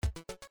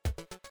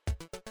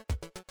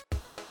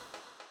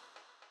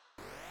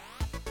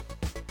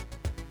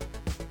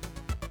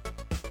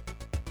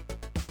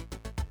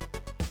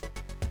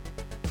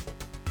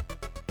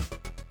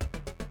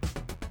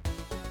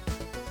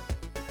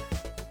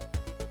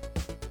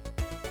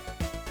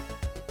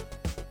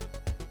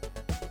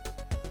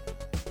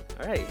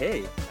All right,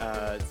 hey.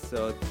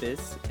 So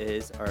this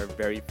is our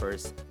very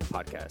first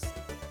podcast.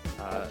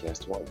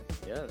 Podcast one.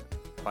 Yeah,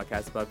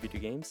 podcast about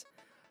video games.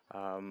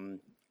 Um,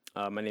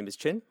 my name is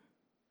Chin,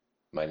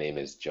 My name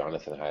is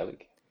Jonathan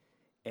Heilig.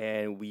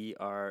 and we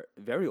are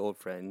very old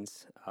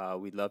friends.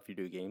 We love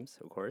video games,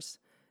 of course.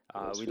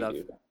 Yes, We we love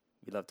do.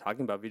 we love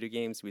talking about video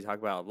games. We talk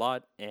about a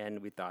lot,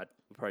 and we thought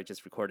we'd probably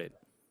just record it.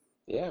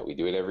 Yeah, we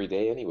do it every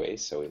day anyway,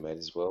 so we might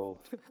as well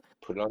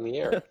put it on the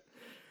air.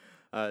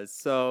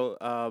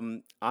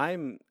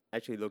 I'm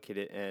actually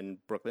located in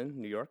Brooklyn,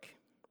 New York.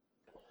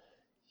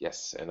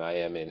 Yes, and I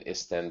am in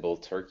Istanbul,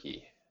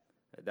 Turkey.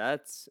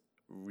 That's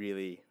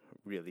really,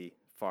 really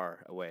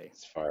far away.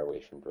 It's far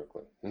away from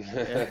Brooklyn.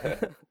 Yeah.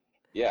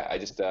 Yeah,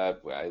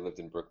 I lived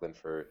in Brooklyn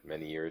for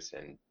many years,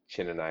 and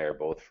Chin and I are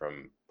both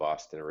from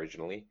Boston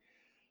originally.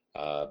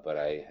 But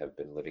I have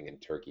been living in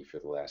Turkey for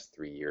the last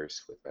 3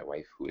 years with my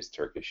wife, who is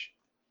Turkish.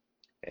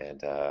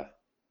 And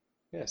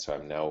yeah, so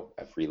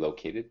I've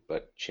relocated,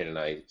 but Chin and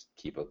I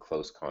keep a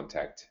close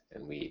contact,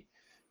 and we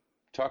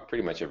talk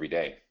pretty much every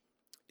day.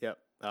 Yep.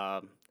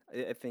 I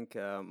think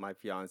my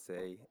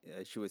fiance,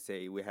 she would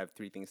say we have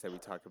three things that we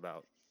talk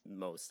about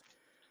most.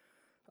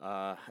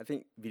 I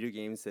think video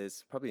games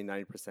is probably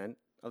 90%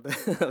 of the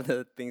of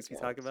the things we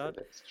Yeah, talk I'd say about.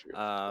 that's true.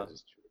 Uh, That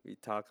is true. we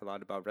talk a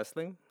lot about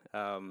wrestling.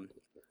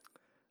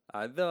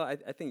 Though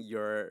I think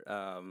you're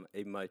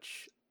a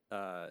much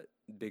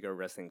bigger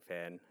wrestling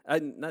fan.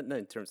 Not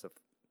in terms of,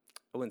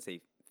 I wouldn't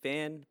say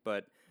fan,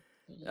 but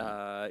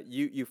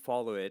Ye- you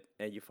follow it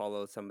and you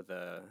follow some of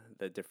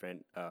the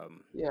different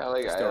Yeah, I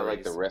like the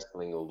stories.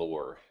 wrestling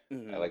lore. I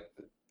Hmm. like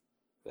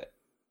the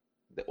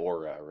the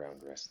aura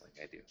around wrestling.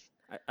 I do.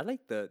 I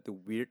like the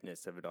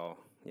weirdness of it all,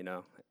 you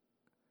know.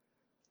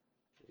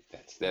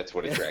 That's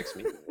what Yeah. attracts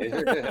me. I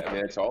mean,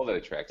 that's all that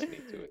attracts me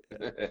to it.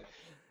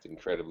 It's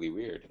incredibly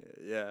weird.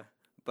 Yeah.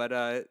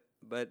 But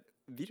but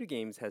video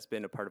games has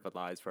been a part of our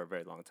lives for a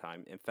very long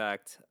time. In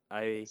fact,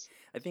 Yes.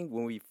 I think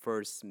when we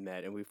first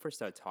met and we first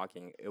started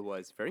talking, it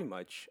was very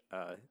much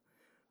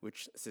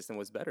which system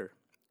was better,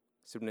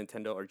 Super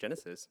Nintendo or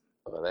Genesis.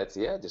 Well, that's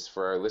yeah. Just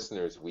for our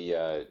listeners, we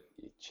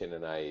Chin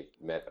and I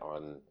met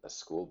on a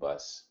school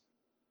bus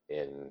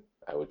in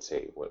I would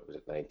say what was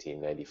it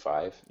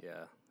 1995?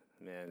 Yeah.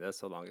 Man, that's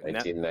so long ago. Now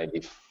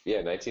 1990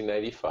 yeah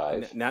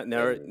 1995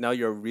 in now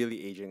you're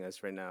really aging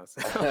us right now.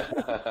 So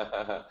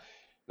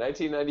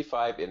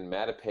 1995 in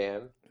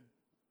Mattapan,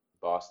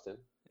 Boston,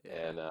 yeah.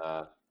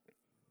 and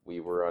we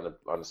were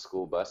on a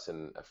school bus,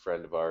 and a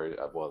friend of ours,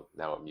 well,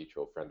 now a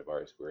mutual friend of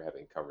ours, we were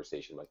having a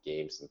conversation about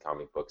games and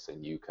comic books,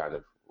 and you kind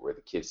of were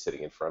the kid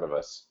sitting in front of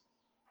us,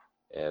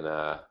 and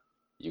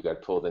you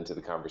got pulled into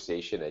the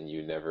conversation, and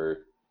you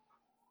never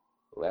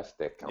left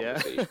that Yeah.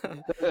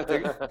 conversation. the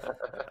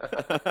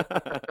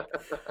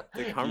the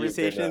You've been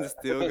conversation is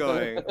still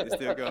going. It's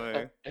still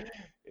going.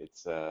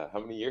 it's how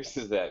many years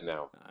is that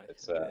now?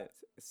 It's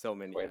It's so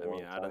many. quite I a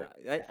mean, long I don't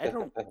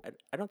time. know.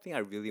 I don't think I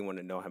really want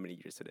to know how many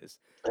years it is.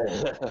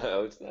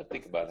 Let's not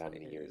think about how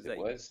many years It's it like,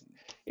 was.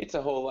 It's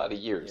a whole lot of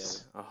yeah,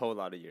 years. a whole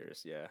lot of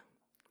years. Yeah,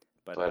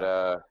 but But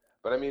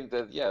but I mean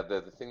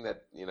the thing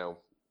that,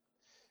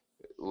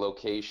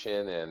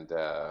 location and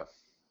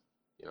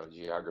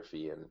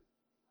geography and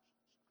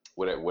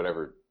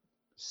whatever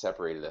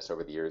separated us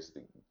over the years,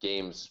 the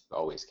games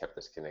always kept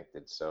us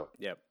connected. So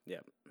yep,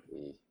 yep.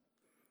 we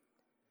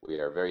we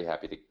are very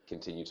happy to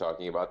continue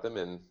talking about them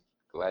and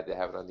glad to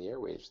have it on the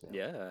airwaves now.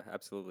 Yeah,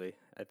 absolutely.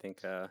 I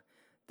think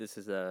this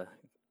is a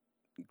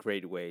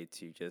great way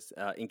to just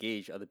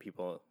engage other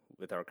people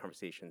with our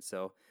conversation.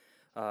 So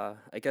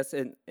I guess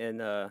in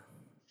a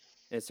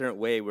certain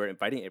way, we're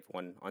inviting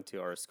everyone onto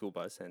our school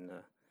bus and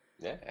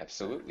Yeah,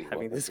 absolutely.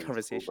 having Welcome this to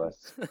the school conversation.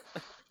 bus.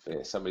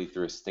 Yeah, somebody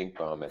threw a stink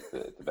bomb at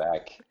the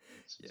back.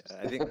 So Yeah, just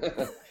I think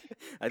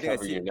I think I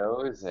cover see. your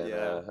nose and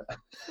Yeah.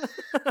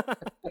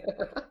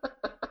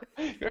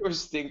 you remember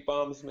stink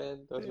bombs,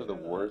 man? Those were the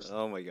Yeah. worst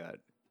Oh my God.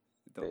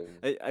 Don't.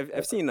 thing I've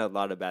ever. seen a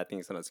lot of bad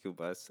things on a school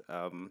bus.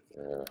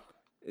 Yeah,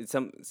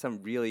 Some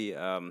really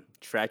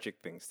tragic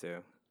things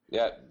too.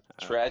 yeah,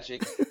 Uh,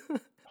 tragic,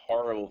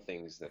 horrible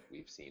things that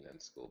we've seen on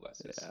school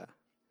buses. yeah.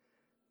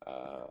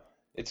 Uh,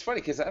 it's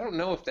funny because I don't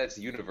know if that's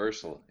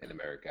universal in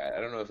America. I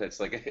don't know if that's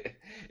like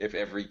if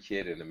every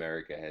kid in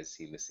America has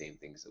seen the same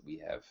things that we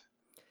have.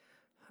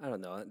 I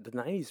don't know. The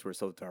 90s were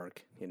so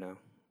dark, you know.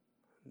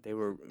 They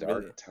were really.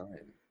 Dark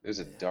time. It was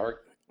a Yeah.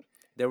 dark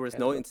There was kind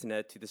no of a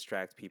internet to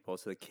distract people,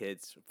 so the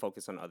kids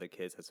focus on other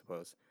kids, I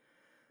suppose.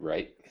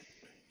 right.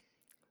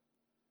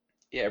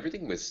 Yeah,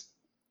 everything was.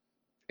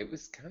 It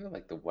was kind of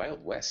like the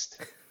Wild West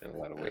in a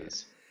lot of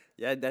ways.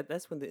 Yeah,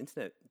 that's when the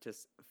internet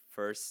just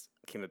first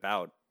came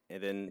about,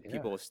 and then Yeah,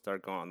 people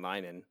start going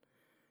online and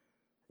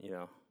you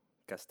know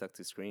got stuck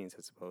to screens,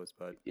 I suppose.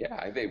 But yeah.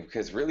 I think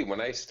because really, when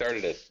I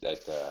started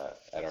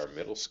at our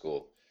middle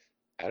school,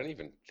 I don't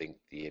even think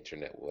the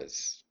internet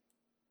was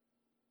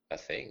a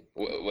thing.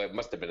 Well, it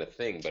must have been a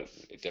thing, but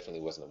it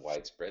definitely wasn't a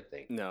widespread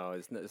thing. no,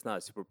 it's not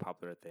a super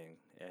popular thing.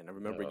 And I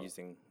remember No.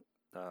 using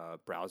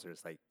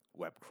browsers like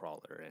web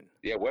crawler and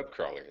Yeah, web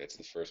crawler. That's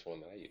the first one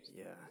that I used.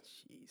 yeah,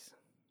 jeez.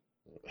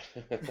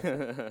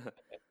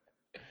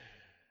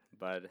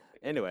 But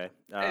anyway,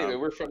 Anyway,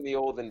 we're from the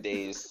olden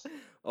days.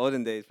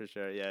 olden days for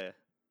sure. Yeah.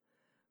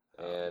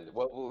 And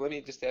let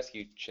me just ask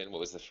you, Chen, what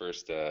was the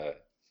first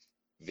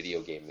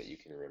video game that you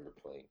can remember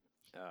playing?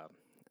 Um,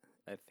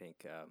 I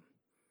think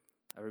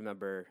I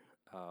remember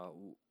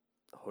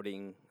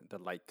holding the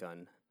light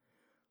gun,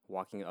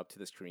 walking up to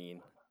the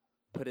screen,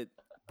 put it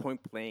point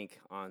blank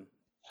on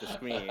the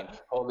screen.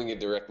 Holding it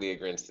directly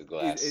against the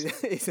glass.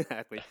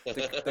 Exactly.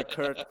 The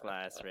curved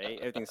glass, right?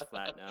 Everything's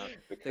flat now.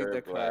 The The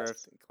curved curved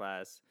glass.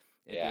 glass,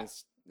 and Yeah. then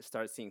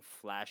start seeing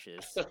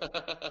flashes,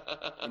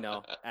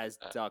 as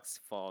ducks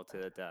fall to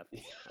the death.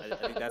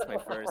 I think that's my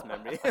first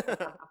memory.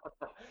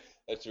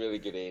 That's really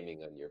good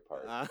aiming on your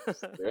part. uh,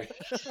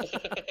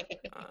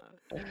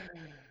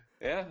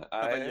 Yeah,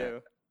 how about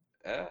you?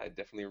 I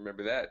definitely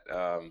remember that.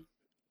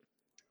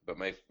 But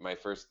my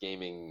first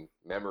gaming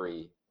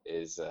memory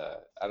is I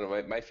don't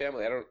know, my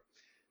family, I don't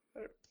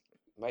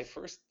my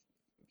first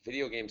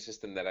video game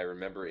system that I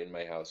remember in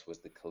my house was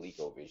the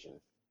ColecoVision,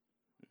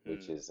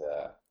 which Mhm. is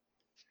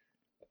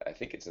I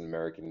think it's an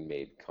American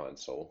made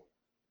console,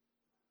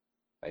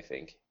 I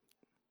think.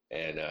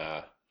 And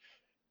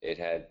it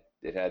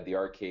had the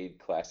arcade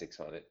classics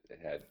on it. It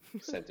had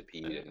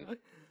Centipede and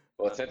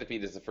well, uh,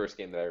 Centipede is the first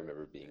game that I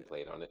remember being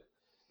played on it.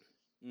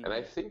 And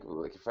I mhm. think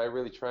like if I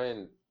really try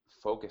and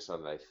focus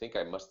on it, I think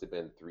I must have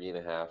been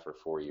 3.5 or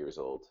 4 years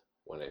old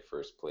when I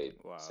first played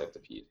Wow.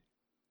 Centipede.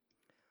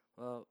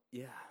 Well,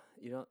 yeah.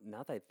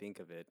 Now that I think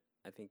of it,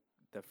 I think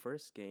the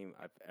first game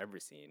I've ever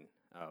seen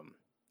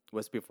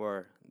was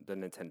before the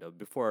Nintendo,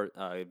 before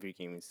video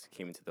games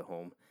came into the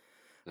home.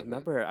 I Hmm.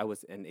 remember I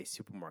was in a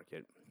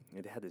supermarket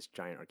and they had this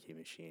giant arcade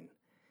machine,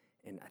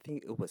 and I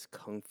think it was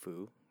Kung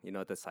Fu,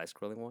 the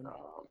side-scrolling one,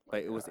 Oh my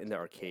but it was God. in the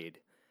arcade.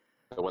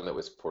 The one that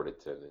was ported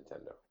to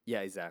Nintendo.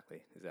 Yeah,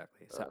 exactly,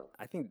 exactly. So Oh,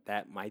 I think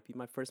that might be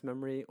my first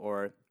memory,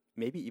 or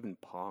maybe even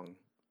Pong,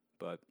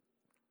 but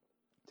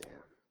damn.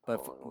 but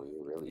f- Oh, well,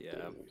 you're really yeah,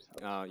 dating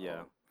yourself.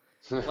 yeah. Oh.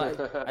 Well,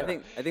 I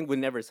think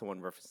whenever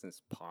someone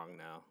references Pong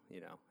now,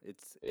 it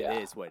Yeah.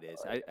 is what it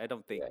is. Oh, I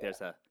don't yeah. think Yeah, yeah.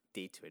 there's a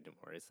date to it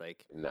anymore. It's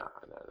like No,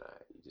 no, no.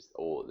 You just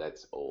old.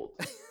 That's old.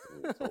 I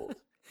mean, it's old.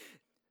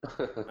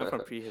 I'm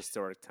from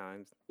prehistoric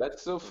times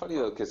That's so when funny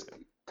though, Pong was because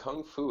big.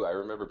 Kung Fu, I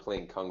remember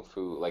playing Kung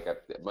Fu. Like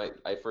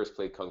I first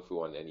played Kung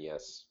Fu on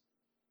NES,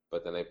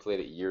 but then I played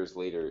it years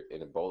later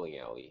in a bowling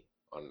alley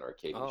on an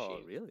arcade Oh,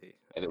 machine, really?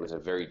 and it Okay. was a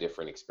very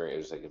different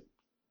experience. It was like a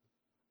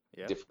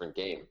Yep. different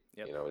game.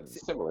 Yep.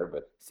 It's similar,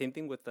 but Same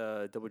thing with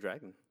Double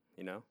Dragon.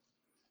 You know,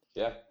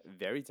 yeah,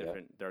 very yeah,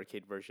 different. The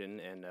arcade version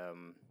and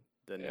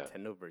the yeah.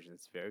 Nintendo version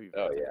is very,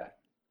 very Oh yeah, different.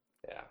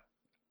 yeah.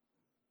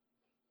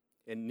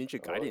 And Ninja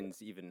Oh,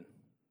 Gaiden's even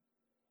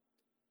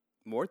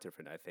more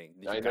different, I think.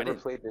 Ninja I never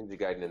Gaiden. played Ninja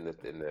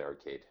Gaiden in the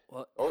arcade.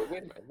 Well, Oh wait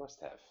a minute, I must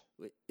have.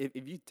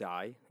 if you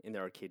die in the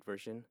arcade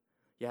version,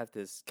 you have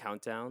this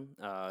countdown,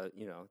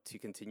 to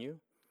continue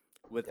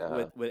with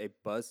a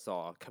buzz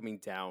saw coming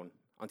down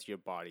onto your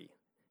body.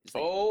 It's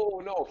like,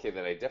 Oh no, okay,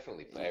 then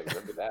I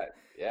remember that.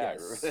 Yeah, I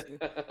yes,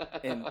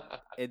 and remember.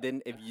 and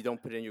then if you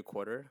don't put in your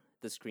quarter,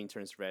 the screen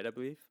turns red, I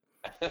believe,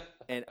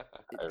 and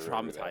I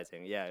remember that.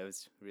 traumatizing. Yeah, it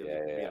was really,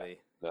 Yeah, yeah, yeah. really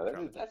No,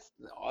 traumatizing. that's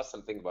the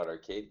awesome thing about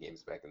arcade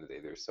games back in the day.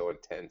 They're so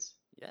intense.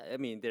 Yeah, I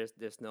mean,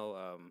 there's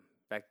no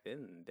back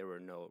then there were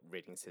no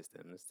rating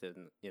systems.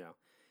 Then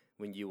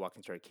when you walk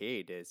into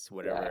arcade, it's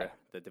Yeah. whatever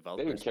the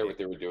They didn't developers care pick. what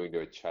they were doing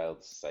to a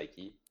child's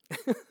psyche.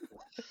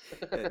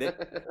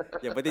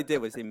 Yeah, what they did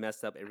was they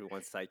messed up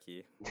everyone's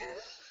psyche.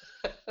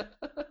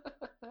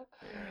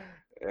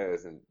 Yeah,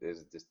 It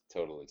was just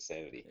total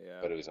insanity,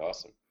 yeah, but it was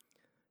awesome.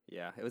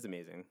 yeah. It was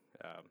amazing.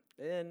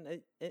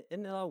 And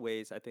in a lot of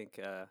ways, I think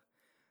a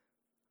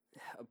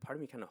part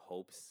of me kind of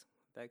hopes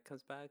that it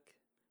comes back.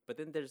 But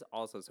then there's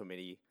also so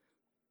many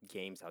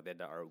games out there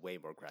that are way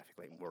more graphic,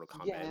 like Mortal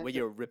Kombat, Yeah, where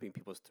you're ripping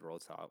people's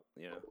throats out.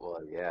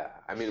 well, yeah.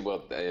 I mean,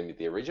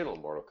 the original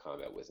Mortal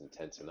Kombat was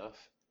intense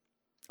enough.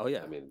 Oh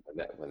yeah, I mean,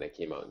 when they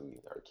came out in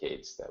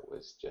arcades, that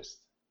was just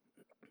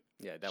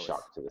yeah. That was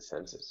shock to the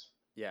senses.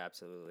 yeah,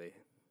 absolutely.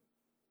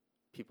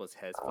 People's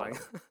heads flying.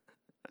 Uh,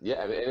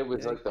 yeah, I mean, and it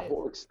was Yeah, like the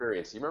whole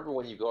experience. You remember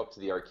when you go up to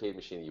the arcade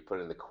machine and you put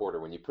in the quarter?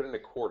 When you put in a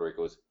quarter, it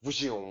goes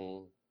whooshing,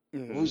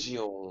 hmm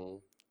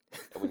whooshing,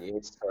 and when you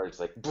hit start, it's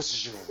like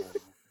whooshing.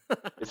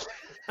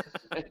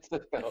 It's,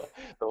 the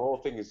whole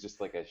thing is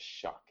just like a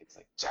shock. It's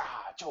like ja,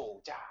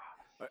 jo, ja,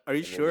 Are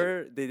you and then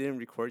sure they didn't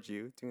record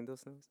you doing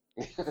those things?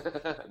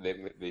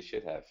 they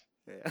should have.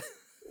 Yeah.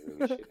 They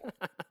really should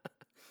have.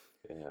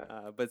 Yeah.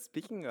 But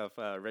speaking of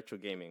retro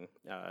gaming,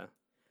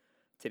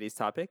 today's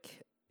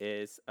topic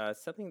is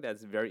something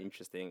that's very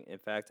interesting. In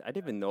fact, I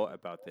didn't even know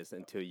about this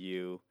until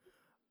you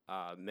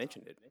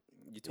mentioned it.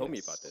 You told me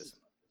about Yes. this.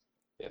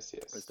 Yes.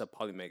 It's Yes. the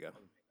Polymega.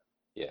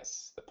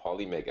 Yes. The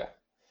Polymega.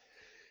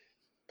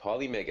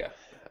 Polymega.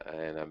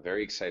 And I'm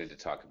very excited to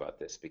talk about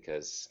this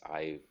because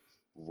I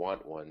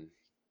want one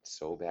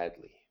so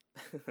badly.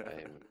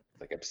 I'm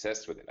like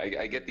obsessed with it.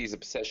 I get Mm. these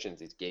obsessions,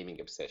 these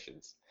gaming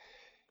obsessions,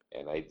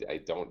 and I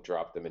don't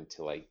drop them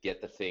until I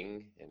get the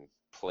thing and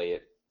play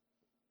it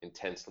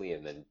intensely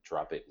and then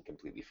drop it and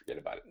completely forget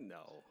about it.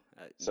 No,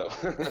 So,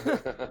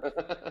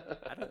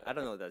 I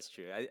don't know if that's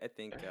true. I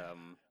think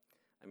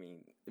I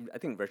mean I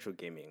think retro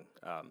gaming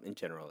in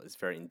general is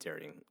very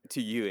endearing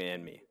to you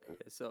and me.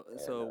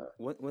 and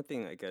One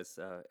thing I guess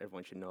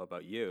everyone should know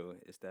about you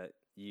is that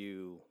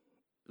you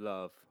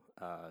love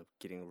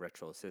getting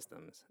retro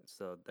systems.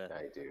 So the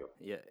I do.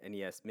 yeah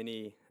NES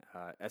Mini,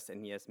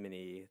 SNES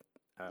Mini.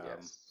 Um,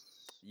 Yes.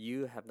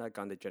 you have not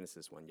gone the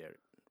Genesis one yet,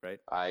 right?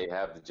 I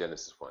have the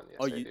Genesis one.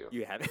 Oh, Yes, I do.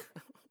 you have it.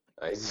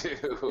 I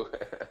do.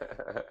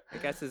 I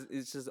guess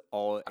it's just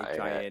all a I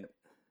giant.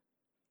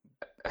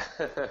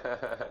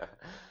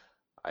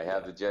 I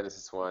have Yeah, the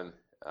Genesis one.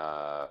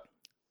 Uh,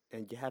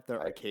 and you have the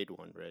I arcade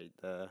one, right?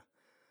 The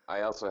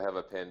I also have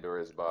a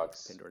Pandora's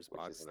box, Pandora's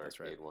which is box. an That's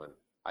right. arcade one.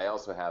 I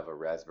also have a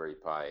Raspberry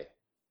Pi.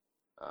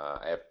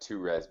 I have two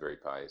Raspberry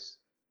Pis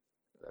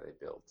that I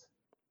built.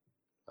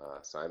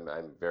 So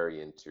I'm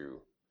very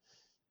into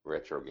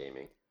retro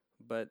gaming.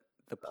 But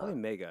the Uh,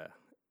 Polymega,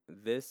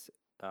 this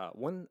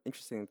one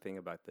interesting thing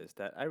about this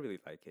that I really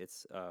like,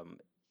 it's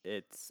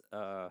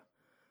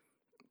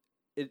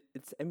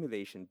it's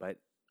emulation, but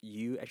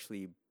you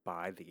actually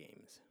buy the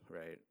games,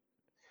 right?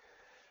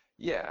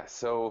 yeah,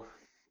 so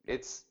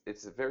it's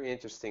a very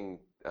interesting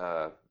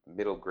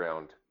middle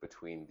ground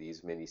between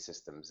these mini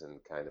systems and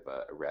kind of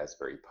a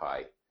Raspberry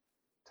Pi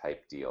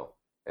type deal.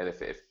 And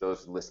if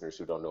those listeners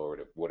who don't know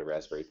what a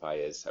Raspberry Pi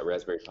is, a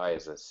Raspberry Pi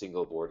is a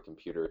single board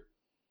computer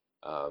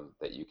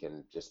that you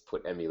can just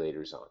put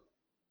emulators on,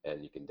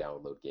 and you can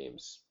download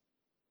games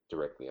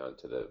directly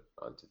onto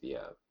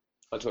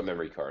a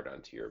memory card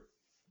onto your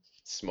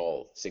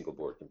small single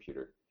board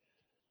computer.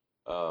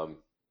 Um,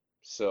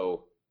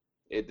 so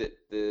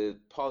the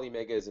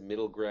Polymega is a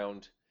middle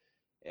ground,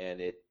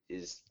 and it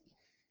is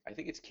I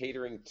think it's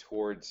catering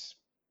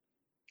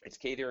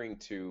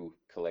to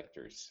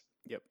collectors,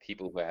 Yep.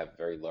 people who have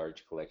very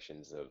large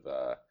collections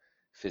of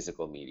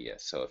physical media.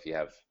 So if you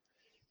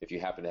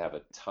happen to have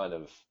a ton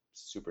of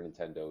Super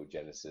Nintendo,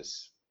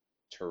 Genesis,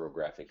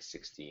 TurboGrafx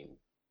 16,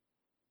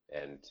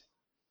 and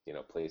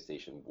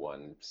PlayStation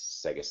 1,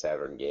 Sega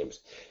Saturn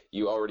games,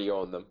 you already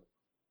own them.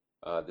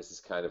 This is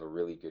kind of a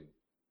really good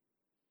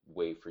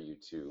way for you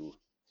to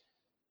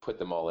put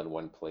them all in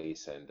one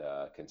place and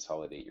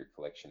consolidate your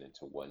collection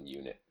into one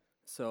unit.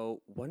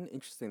 So one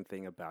interesting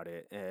thing about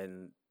it,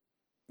 and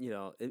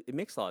it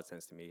makes a lot of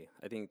sense to me.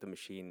 I think the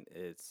machine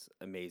is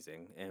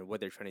amazing, and what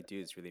they're trying to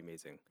do is really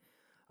amazing.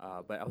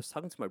 But I was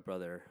talking to my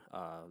brother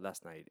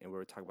last night, and we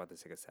were talking about the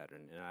Sega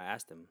Saturn, and I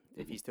asked him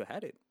if he Mhm, still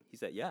had it. He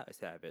said, "Yeah, I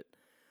still have it."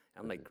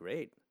 I'm like, mhm.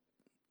 "Great,"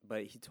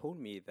 but he told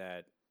me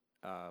that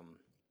um,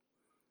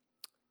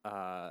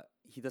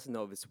 he doesn't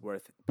know if it's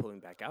worth pulling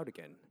back out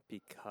again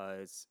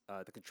because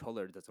the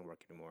controller doesn't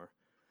work anymore,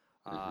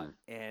 Mhm.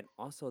 and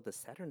also the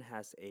Saturn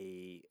has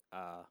a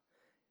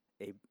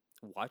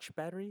watch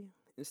battery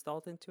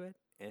installed into it,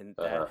 and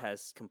that Uh-huh.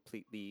 has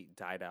completely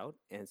died out,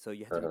 and so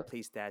you have to Uh-huh.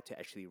 replace that to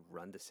actually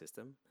run the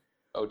system.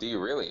 Oh, do you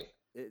really?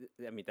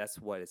 I mean, that's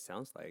what it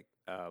sounds like.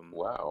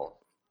 Wow.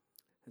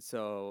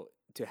 So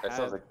to That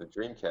sounds have like the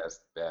Dreamcast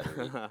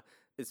battery.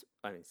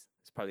 I mean,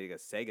 it's probably like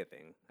a Sega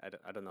thing.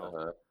 I don't know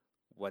Uh-huh.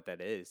 what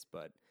that is,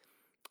 but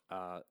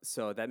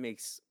so that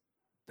makes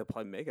the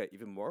Polymega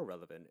even more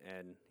relevant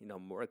and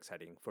more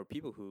exciting for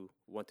people who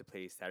want to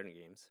play Saturn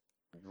games.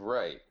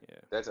 Right.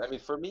 Yeah. I mean,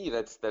 for me,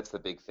 that's the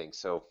big thing.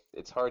 So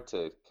it's hard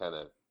to kind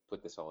of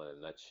put this all in a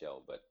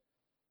nutshell, but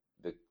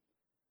the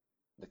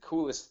the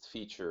coolest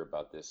feature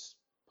about this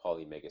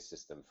Polymega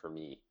system for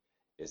me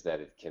is that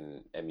it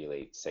can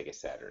emulate Sega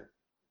Saturn.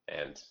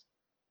 And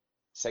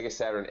Sega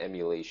Saturn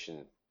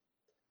emulation,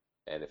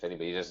 and if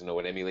anybody doesn't know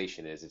what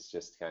emulation is, it's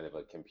just kind of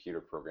a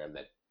computer program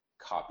that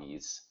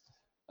copies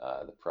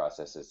the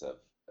processes of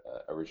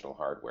original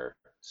hardware.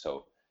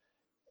 So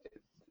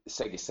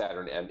Sega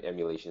Saturn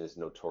emulation is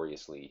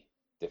notoriously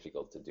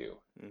difficult to do,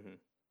 Hmm.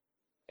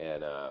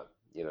 and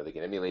they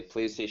can emulate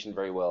PlayStation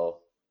very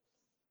well.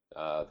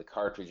 The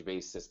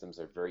cartridge-based systems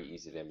are very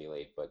easy to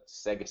emulate, but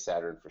Sega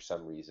Saturn, for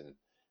some reason,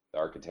 the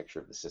architecture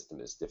of the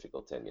system is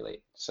difficult to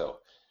emulate. So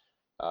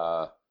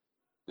uh,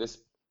 this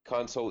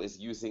console is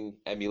using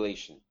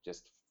emulation.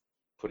 Just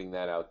putting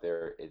that out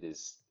there. It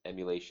is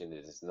emulation.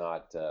 It is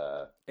not.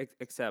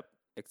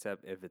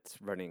 Except if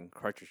it's running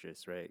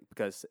cartridges, right?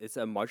 Because it's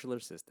a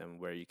modular system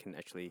where you can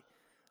actually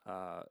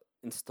uh,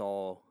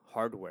 install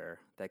hardware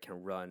that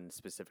can run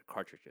specific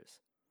cartridges.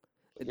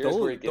 Here's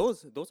where it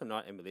gets. Those are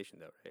not emulation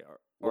though, right? Or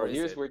Well, is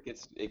here's it? where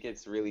it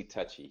gets really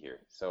touchy here.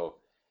 So,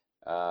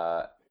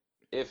 uh,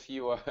 if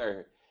you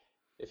are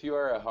if you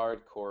are a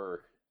hardcore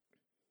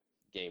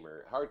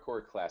gamer,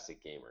 hardcore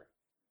classic gamer,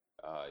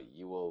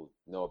 you will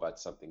know about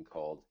something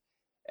called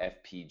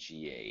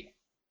FPGA.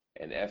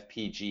 And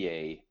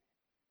FPGA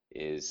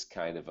is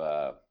kind of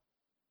a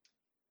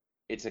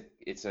it's a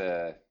it's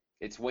a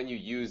it's when you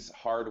use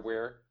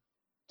hardware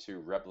to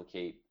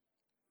replicate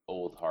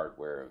old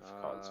hardware of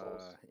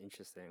consoles.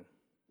 Interesting.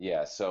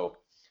 Yeah, so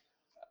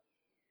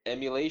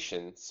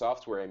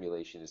software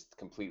emulation is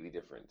completely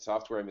different.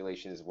 Software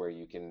emulation is where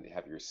you can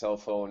have your cell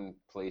phone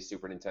play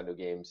Super Nintendo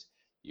games.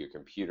 your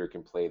computer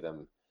can play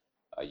them,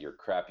 your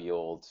crappy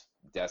old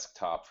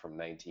desktop from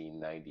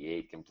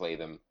 1998 can play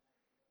them.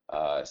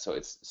 So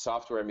it's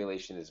software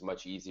emulation is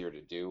much easier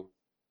to do,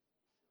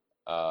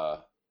 uh,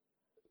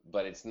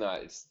 but it's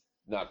not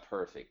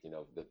perfect. You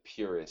know, the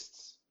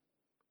purists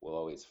will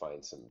always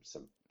find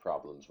some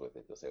problems with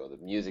it. They'll say, "Oh, the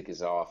music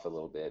is off a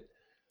little bit,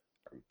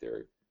 or there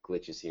are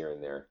glitches here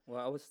and there."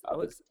 Well,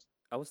 But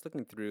I was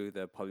looking through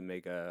the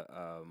Polymega,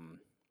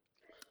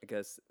 I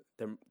guess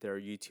their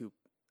YouTube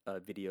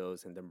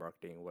videos and their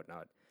marketing and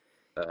whatnot.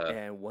 uh,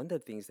 And one of the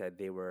things that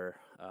they were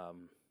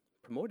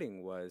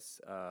promoting was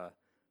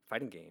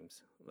fighting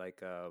games.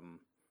 Like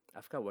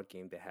I forgot what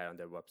game they had on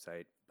their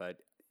website,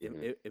 but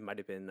mhm, it might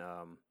have been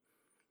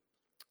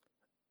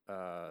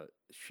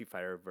Street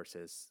Fighter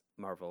versus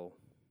Marvel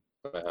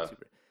uh-huh,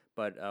 Super.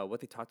 But what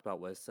they talked about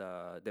was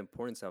the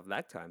importance of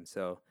lag time.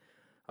 So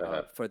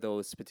uh-huh. for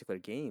those particular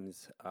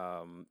games,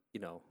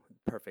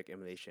 perfect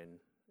emulation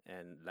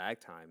and lag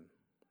time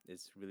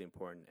is really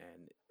important.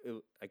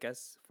 And I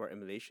guess for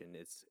emulation,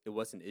 it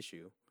was an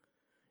issue,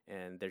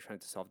 and they're trying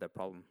to solve that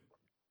problem.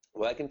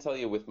 Well, I can tell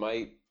you with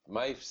my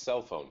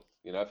cell phone,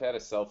 you know, I've had a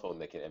cell phone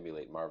that can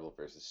emulate Marvel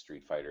versus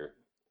Street Fighter,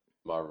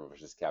 Marvel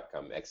versus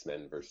Capcom,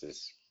 X-Men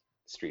versus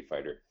Street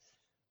Fighter.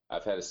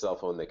 I've had a cell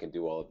phone that can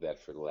do all of that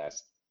for the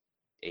last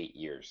 8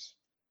 years.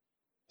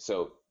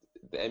 So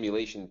the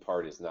emulation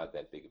part is not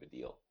that big of a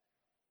deal.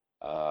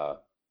 Uh,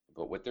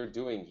 but what they're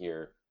doing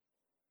here,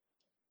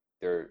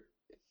 they're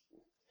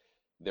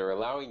they're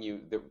allowing you.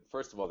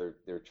 First of all,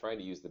 they're trying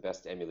to use the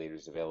best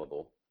emulators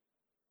available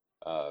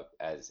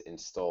as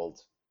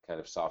installed kind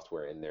of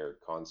software in their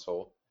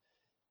console.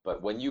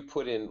 But when you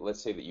put in,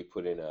 let's say that you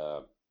put in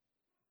a,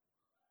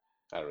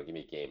 I don't know, give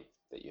me a game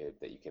that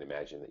you can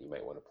imagine that you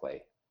might want to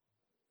play.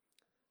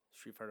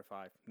 Street Fighter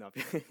Five. No.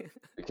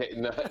 Okay,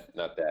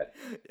 not that,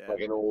 Yeah. like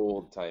an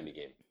old timey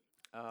game.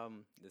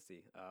 Let's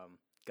see.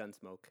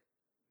 Gunsmoke.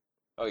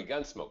 Okay,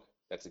 Gunsmoke.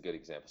 That's a good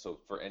example. So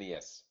for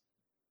NES.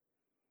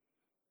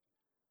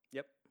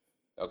 Yep.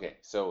 Okay,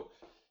 so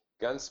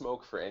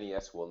Gunsmoke for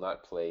NES will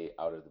not play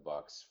out of the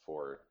box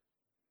for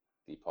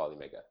the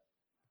Polymega.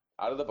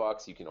 Out of the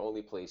box, you can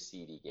only play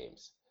CD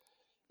games.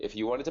 If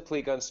you wanted to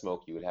play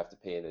Gunsmoke, you would have to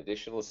pay an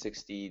additional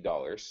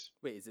 $60.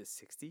 Wait, is it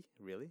 60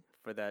 really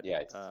for that Yeah,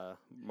 it's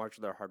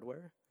modular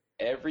hardware?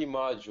 every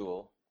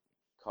module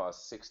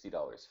costs $60,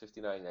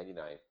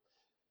 $59.99.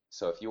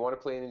 So if you want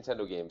to play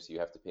Nintendo games, you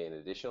have to pay an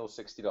additional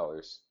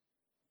 $60.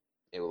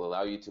 It will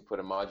allow you to put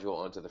a module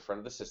onto the front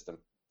of the system,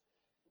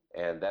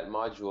 and that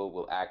module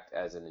will act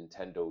as a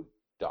Nintendo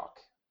dock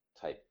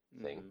type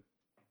thing.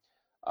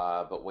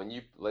 Mm-hmm. But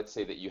when let's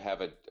say that you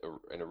have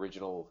an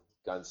original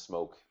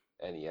Gunsmoke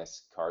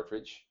NES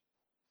cartridge,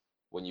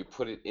 when you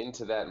put it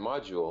into that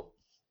module,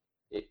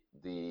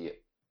 the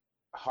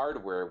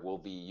hardware will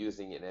be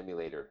using an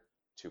emulator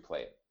to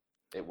play it.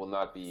 It will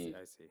not be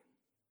I see.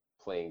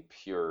 playing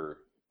pure,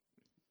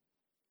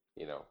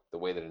 the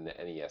way that an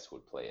NES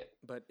would play it.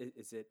 But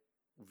is it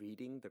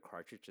reading the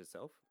cartridge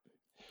itself,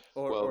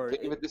 or Well,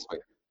 think of it? it this way.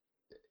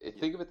 Yeah.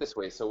 Think of it this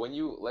way. So when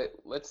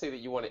let's say that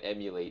you want to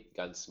emulate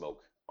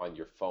Gunsmoke on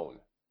your phone,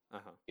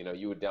 Uh-huh.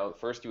 you would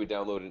first you would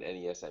download an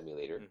NES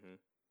emulator, Mm-hmm.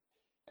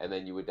 and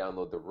then you would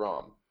download the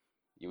ROM.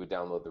 You would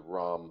download the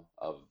ROM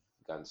of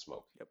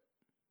Gunsmoke. Yep.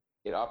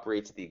 It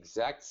operates the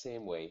exact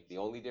same way. The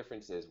only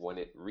difference is when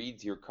it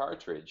reads your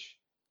cartridge,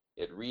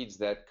 it reads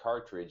that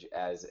cartridge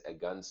as a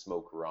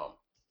Gunsmoke ROM.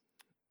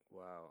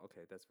 Wow.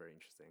 Okay, that's very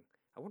interesting.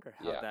 I wonder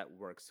how Yeah. that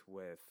works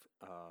with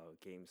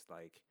games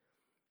like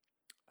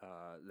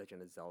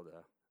Legend of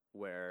Zelda,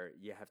 where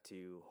you have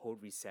to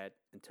hold reset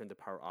and turn the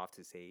power off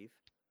to save.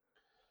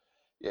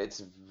 Yeah,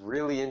 it's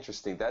really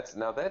interesting. That's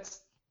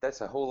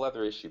a whole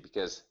other issue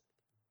because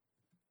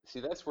see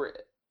that's where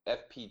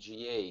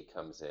FPGA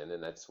comes in,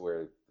 and that's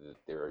where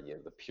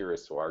the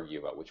purists will argue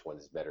about which one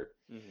is better.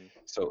 Mm-hmm.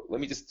 So let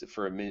me just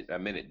for a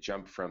minute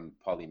jump from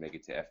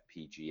Polymega to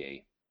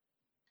FPGA.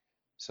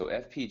 So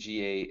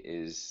FPGA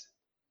is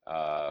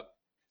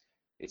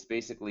it's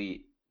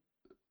basically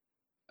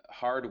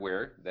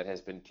hardware that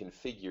has been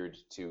configured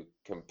to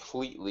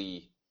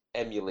completely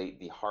emulate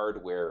the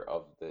hardware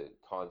of the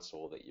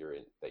console that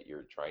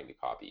you're trying to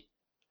copy.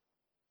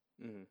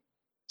 Mm-hmm.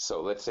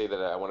 So let's say that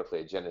I want to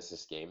play a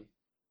Genesis game.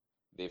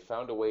 They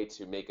found a way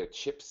to make a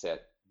chipset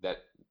that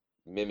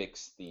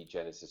mimics the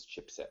Genesis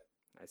chipset.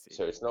 I see.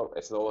 So it's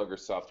no longer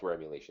software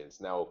emulation.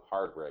 It's now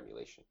hardware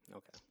emulation.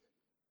 Okay.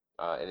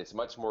 And it's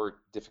much more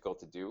difficult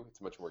to do.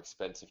 It's much more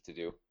expensive to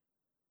do.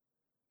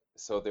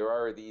 So there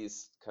are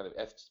these kind of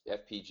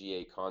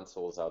FPGA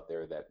consoles out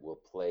there that will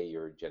play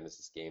your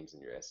Genesis games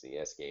and your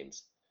SNES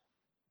games,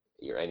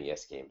 your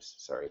NES games,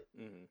 sorry,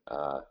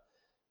 Mm-hmm.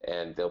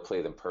 and they'll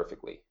play them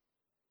perfectly,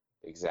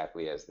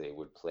 exactly as they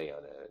would play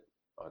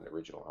on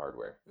original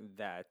hardware.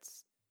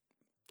 That's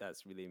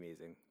really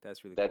amazing.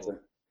 That's really That's cool.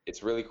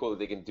 it's really cool that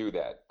they can do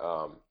that.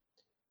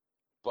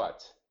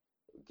 But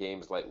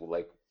games like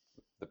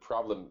the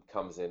problem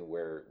comes in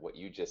where what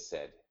you just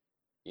said,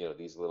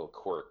 these little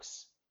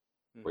quirks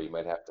where you Mm-hmm.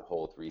 might have to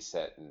hold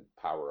reset and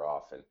power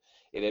off, and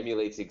it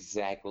emulates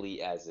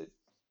exactly as it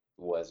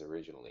was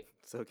originally.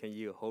 So can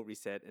you hold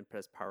reset and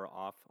press power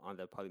off on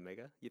the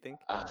Polymega, you think?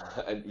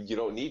 And you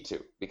don't need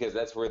to, because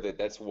that's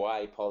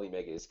why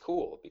Polymega is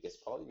cool, because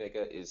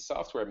Polymega is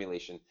software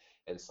emulation,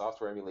 and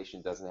software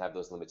emulation doesn't have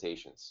those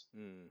limitations.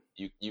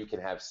 Mm. You can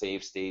have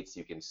save states,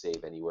 you can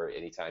save anywhere,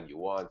 anytime you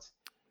want.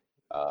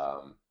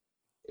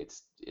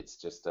 It's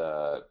just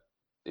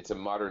it's a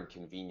modern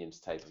convenience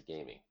type of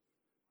gaming.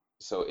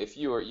 So if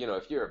you're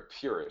a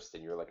purist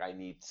and you're like, I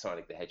need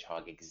Sonic the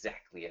Hedgehog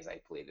exactly as I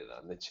played it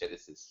on the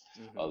Genesis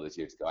all those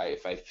years ago.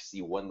 If I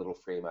see one little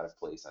frame out of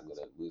place, I'm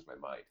gonna lose my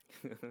mind.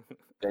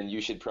 Then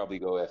you should probably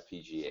go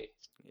FPGA.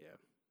 Yeah.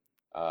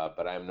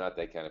 But I'm not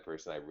that kind of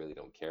person. I really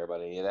don't care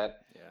about any of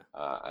that.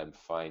 Yeah. I'm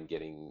fine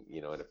getting,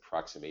 an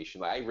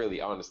approximation. I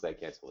really, honestly, I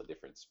can't tell the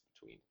difference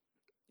between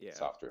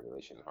software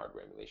emulation and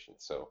hardware emulation.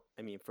 So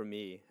I mean, for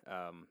me,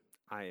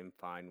 I am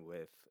fine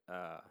with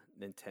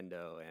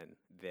Nintendo and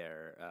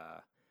their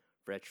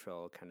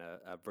retro kind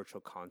of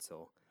virtual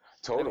console.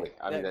 Totally.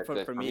 I mean,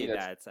 for me,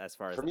 that's as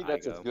far as for me, I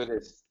that's go.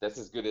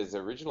 as good as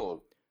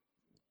original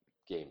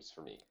games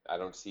for me. I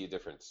don't see a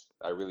difference.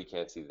 I really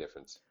can't see the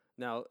difference.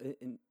 Now,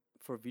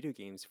 for video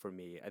games, for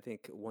me, I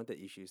think one of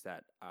the issues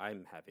that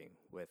I'm having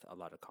with a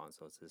lot of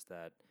consoles is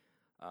that,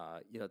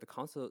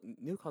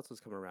 new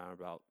consoles come around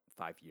about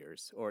 5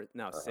 years, or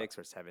now 6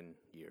 or 7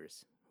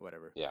 years,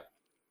 whatever. Yeah.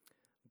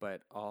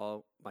 But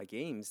all my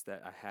games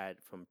that I had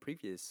from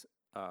previous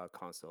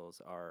consoles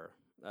are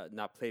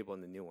not playable in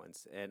the new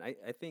ones, and I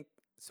think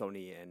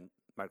Sony and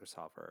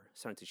Microsoft are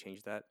starting to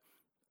change that.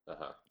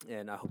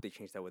 And I hope they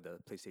change that with the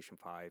PlayStation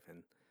 5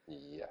 and.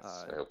 Yes,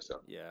 I hope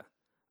so. Yeah.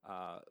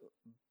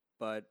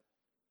 But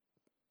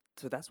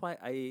so that's why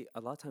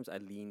a lot of times I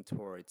lean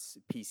towards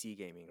PC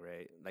gaming,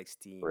 right? Like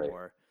Steam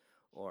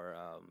or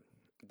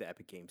the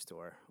Epic Game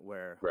Store,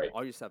 where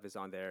all your stuff is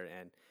on there.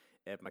 And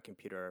if my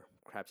computer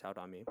craps out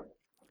on me,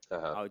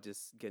 I'll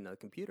just get another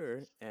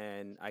computer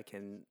and I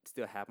can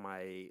still have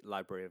my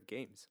library of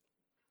games.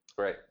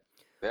 Right.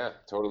 Yeah,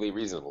 totally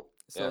reasonable.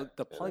 So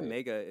the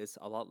Polymega is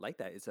a lot like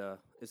that. It's a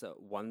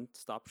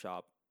one-stop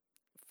shop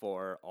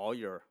for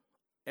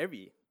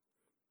every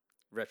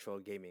retro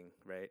gaming,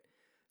 right?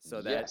 So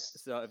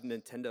if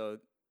Nintendo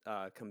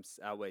comes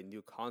out with a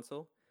new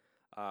console,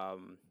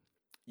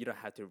 you don't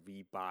have to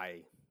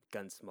rebuy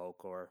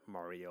Gunsmoke or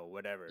Mario,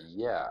 whatever.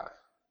 Yeah,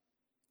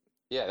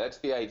 that's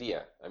the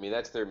idea. I mean,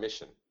 that's their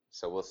mission.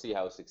 So we'll see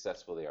how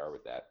successful they are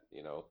with that.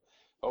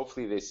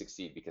 Hopefully they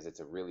succeed, because it's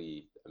a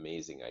really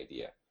amazing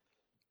idea.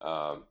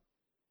 And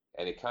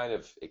it kind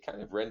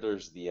of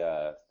renders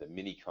the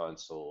mini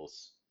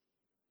consoles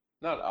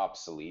not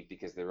obsolete,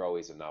 because they're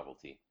always a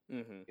novelty.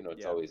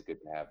 It's always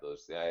good to have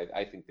those.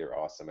 I think they're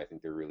awesome. I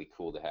think they're really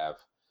cool to have.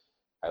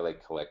 I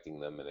like collecting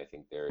them, and I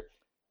think they're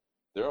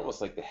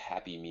almost like the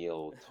Happy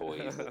Meal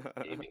toys of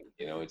gaming.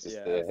 It's just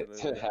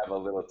to have a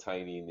little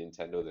tiny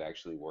Nintendo that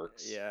actually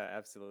works. Yeah,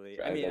 absolutely.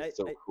 I mean, that's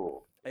so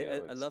cool. I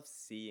love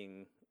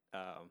seeing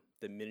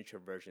the miniature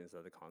versions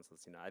of the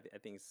consoles. I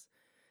think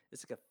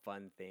it's like a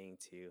fun thing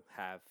to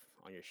have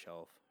on your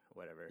shelf,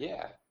 or whatever.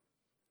 Yeah.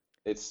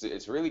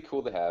 It's really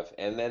cool to have.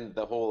 And then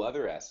the whole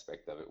other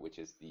aspect of it, which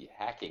is the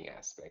hacking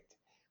aspect,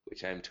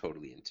 which I'm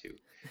totally into,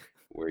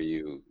 where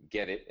you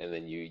get it and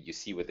then you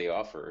see what they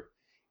offer,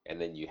 and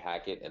then you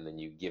hack it, and then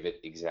you give it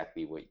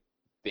exactly what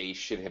they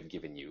should have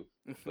given you,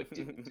 but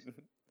didn't.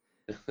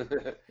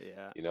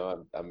 Yeah.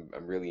 I'm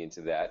really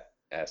into that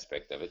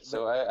aspect of it.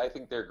 So I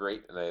think they're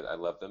great, and I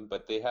love them,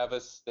 but they have a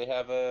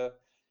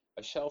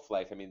shelf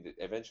life. I mean,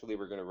 eventually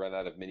we're going to run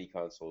out of mini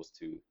consoles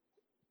to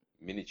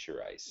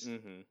miniaturize.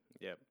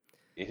 Yep.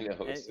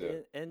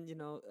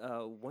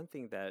 One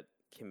thing that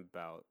came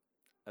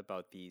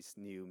about these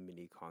new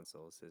mini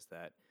consoles is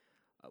that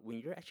when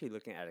you're actually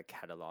looking at a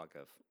catalog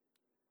of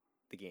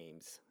the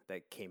games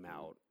that came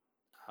out,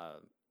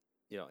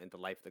 in the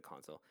life of the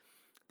console,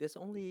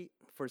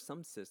 for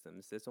some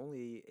systems, there's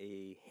only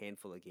a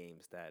handful of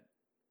games that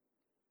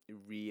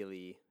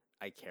really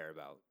I care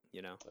about.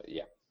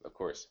 Yeah, of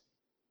course.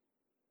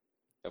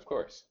 Of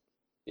course.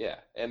 Yeah,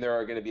 and there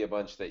are going to be a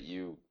bunch that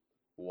you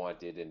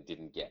wanted and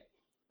didn't get.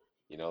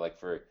 Like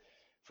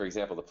for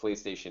example, the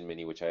PlayStation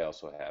Mini, which I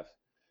also have.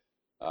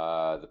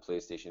 The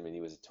PlayStation Mini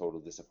was a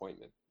total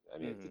disappointment. I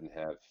mean,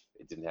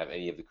 it didn't have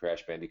any of the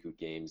Crash Bandicoot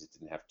games. It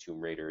didn't have Tomb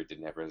Raider. It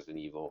didn't have Resident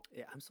Evil.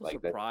 Yeah, I'm so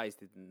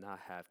surprised it did not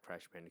have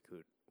Crash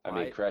Bandicoot. I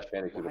mean, Crash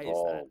Bandicoot of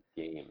all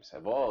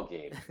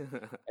games,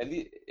 and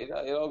it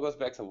all goes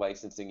back to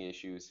licensing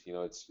issues.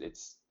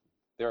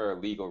 There are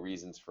legal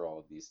reasons for all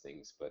of these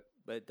things, but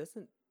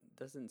doesn't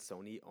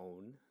Sony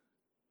own?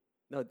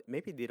 No,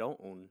 maybe they don't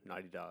own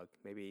Naughty Dog.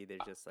 Maybe they're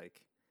just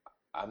like.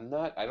 I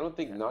don't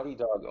think Naughty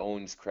Dog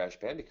owns Crash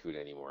Bandicoot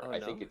anymore. I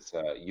think it's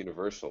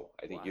Universal.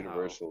 I think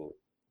Universal.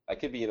 I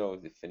could be,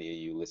 if any of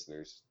you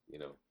listeners,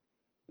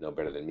 know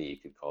better than me, you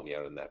could call me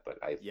out on that. But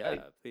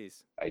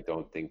please. I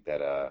don't think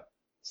that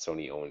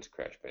Sony owns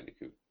Crash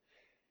Bandicoot.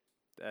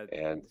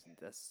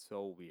 That's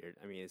so weird.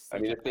 I mean, it's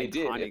such if they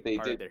did,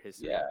 of their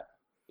history. Yeah,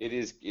 it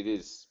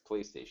is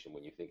PlayStation.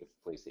 When you think of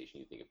PlayStation,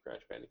 you think of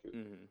Crash Bandicoot.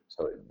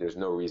 So there's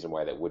no reason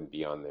why that wouldn't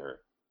be on their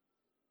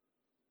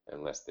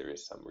unless there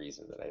is some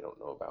reason that I don't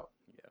know about.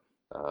 Yeah.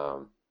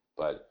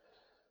 But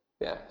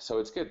yeah, so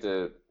it's good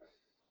to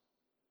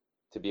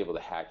be able to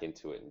hack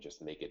into it and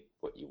just make it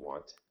what you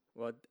want.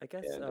 Well,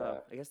 And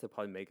I guess the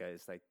Polymega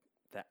is like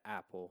the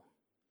Apple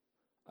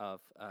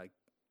of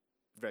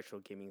retro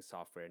gaming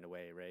software in a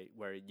way, right?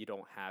 Where you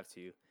don't have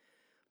to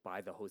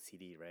buy the whole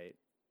CD, right?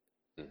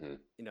 mhm.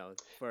 You know,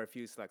 for a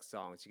few select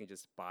songs, you can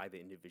just buy the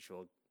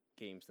individual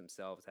games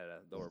themselves at a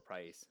lower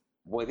price.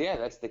 Well, yeah,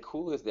 that's the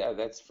coolest.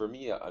 That's for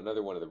me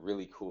another one of the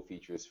really cool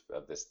features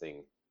of this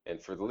thing.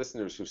 And for the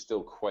listeners who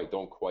still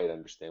don't quite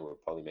understand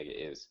what Polymega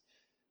is,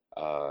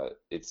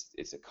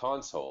 it's a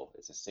console.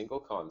 It's a single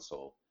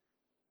console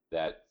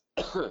that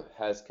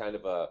has kind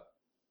of a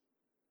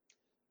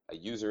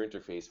user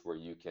interface where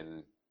you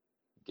can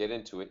get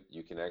into it.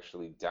 You can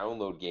actually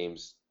download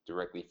games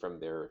directly from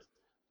their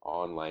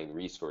online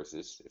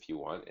resources if you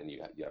want, and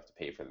you have to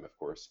pay for them, of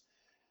course.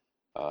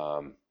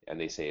 And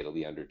they say it'll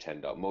be under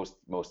 $10.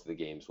 Most of the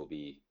games will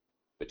be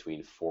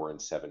between $4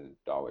 and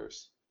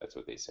 $7. That's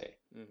what they say.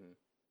 Hmm.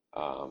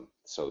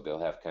 So they'll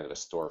have kind of a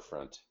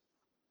storefront.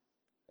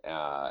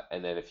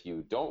 And then if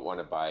you don't want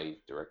to buy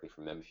directly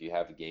from them, if you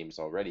have games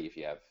already, if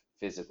you have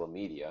physical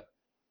media,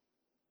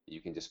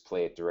 you can just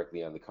play it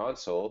directly on the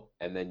console,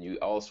 and then you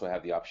also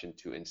have the option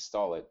to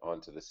install it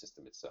onto the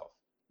system itself.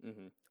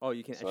 Hmm. Oh,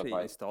 you can So if actually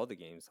I, install the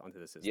games onto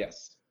the system.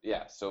 yes,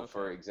 yeah. So Okay.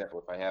 for example,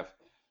 if I have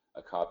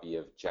a copy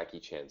of Jackie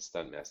Chan's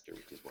Stuntmaster,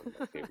 which is one of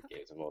my favorite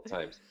games of all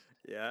times,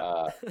 Yeah.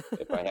 uh,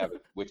 if I have,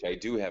 which I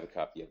do have a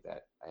copy of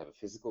that, I have a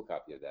physical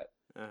copy of that.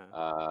 Uh-huh.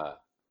 Uh,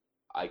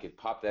 I could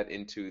pop that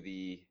into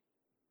the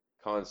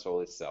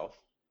console itself.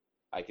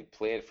 I could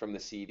play it from the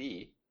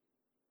CD,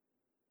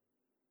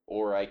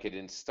 or I could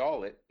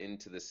install it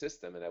into the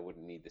system, and I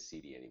wouldn't need the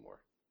CD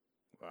anymore.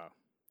 Wow.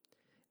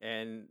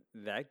 And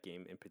that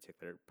game in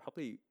particular,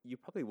 you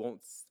probably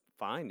won't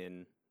find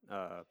in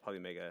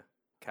Polymega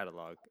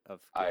catalog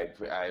of games,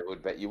 right? I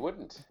would bet you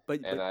wouldn't.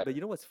 And I, But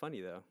you know what's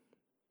funny though?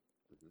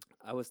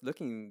 I was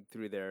looking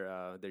through their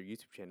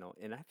YouTube channel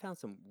and I found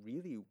some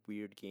really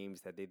weird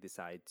games that they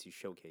decide to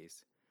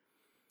showcase.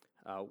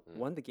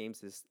 mm. One of the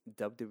games is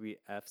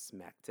WWF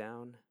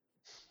SmackDown,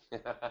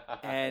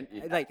 and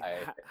Yeah, like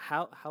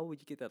how would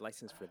you get that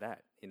license for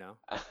that? You know,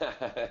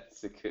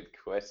 that's a good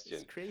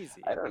it's question.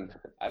 crazy.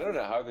 I don't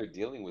know how they're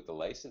dealing with the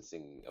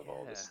licensing of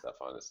all this Yeah, stuff,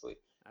 honestly.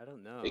 I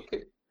don't know. It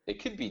could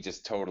it could be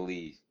just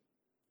totally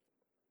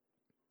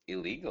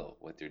illegal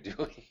what they're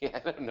doing. I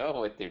don't know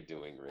what they're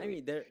doing I really.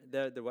 mean, their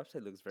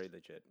website looks very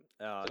legit.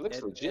 It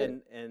looks legit.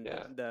 And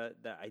Yeah.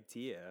 the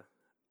idea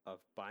of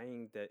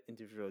buying the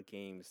individual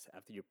games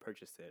after you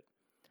purchase it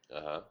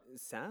Uh-huh.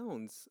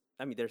 sounds.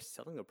 I mean, they're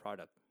selling a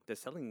product. They're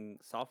selling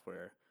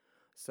software,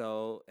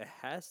 so it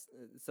has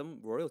some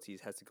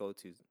royalties has to go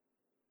to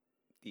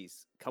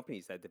these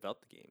companies that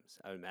develop the games.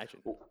 I would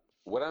imagine.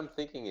 What I'm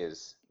thinking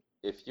is,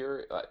 if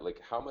you're like,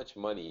 how much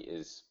money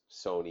is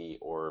Sony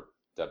or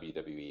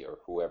WWE or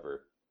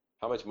whoever,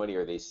 how much money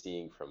are they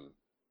seeing from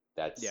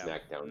that Yeah.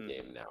 SmackDown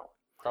game Hmm. now?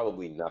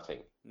 Probably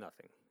nothing.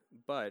 Nothing.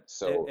 But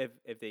So,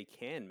 if they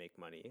can make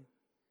money,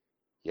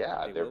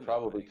 yeah, they they're will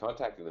make probably money.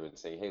 contacting them and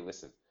saying, "Hey,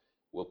 listen,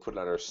 we'll put it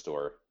on our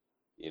store,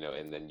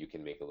 and then you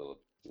can make a little,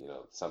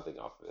 something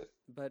off of it."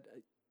 But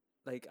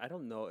like, I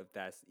don't know if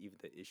that's even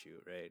the issue,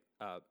 right?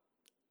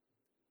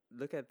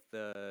 Look at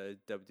the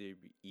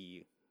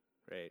WWE,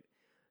 right?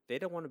 They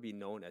don't want to be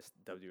known as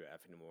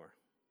WF anymore.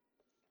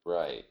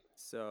 Right.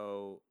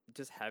 So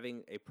just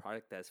having a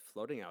product that's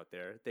floating out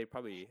there, they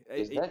probably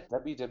Is that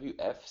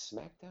WWF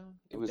SmackDown?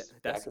 It was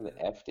that's back in the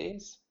F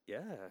days?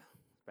 yeah,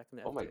 back in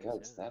the Oh F my days, God,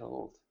 yeah. it's that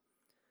old.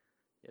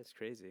 Yeah, it's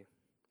crazy.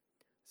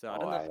 So I Oh,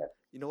 don't know. I have,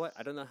 You know what?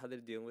 I don't know how they're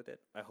dealing with it.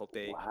 I hope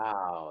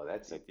wow,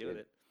 that's they a deal with good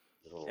it,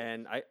 little.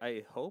 and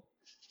I hope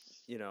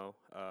you know,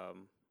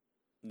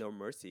 No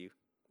Mercy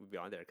would be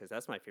on there because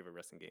that's my favorite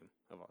wrestling game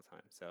of all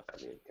time. So I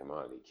mean, come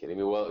on, are you kidding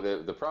me? Well,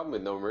 the problem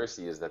with No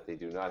Mercy is that they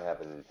do not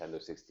have a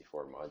Nintendo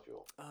 64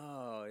 module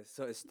oh,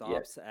 so it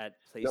yet. stops at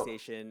No,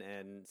 PlayStation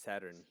and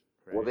Saturn,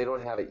 well, right? they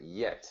don't have it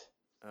yet.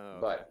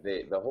 Oh, okay. But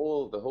the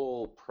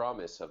whole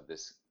promise of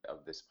this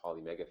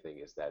Polymega thing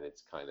is that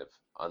it's kind of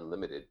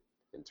unlimited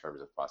in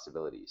terms of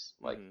possibilities.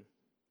 Like Mm-hmm.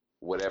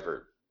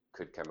 whatever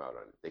could come out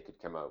on it. They could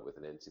come out with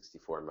an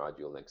N64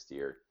 module next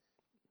year.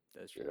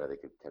 That's true. They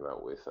could come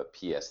out with a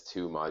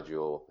PS2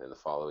 module in the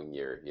following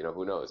year.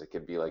 Who knows? It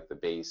could be like the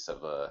base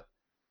of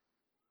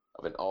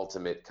an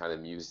ultimate kind of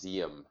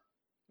museum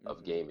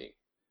of Mm-hmm. gaming.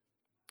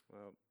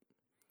 Well,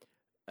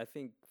 I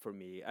think for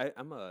me,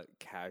 I'm a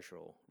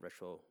casual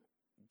retro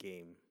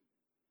game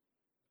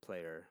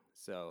player,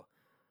 so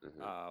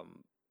Hmm.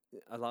 um,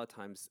 a lot of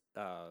times,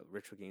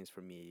 retro games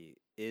for me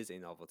is a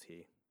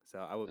novelty. So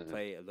I would Hmm.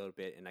 play a little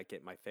bit and I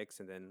get my fix,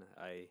 and then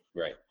I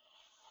Right,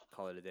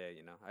 call it a day.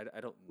 You know,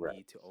 I don't right.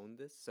 need to own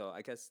this. So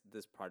I guess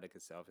this product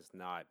itself is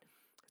not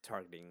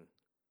targeting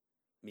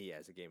me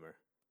as a gamer.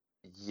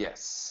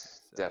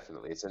 Yes, So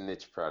definitely. It's a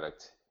niche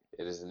product.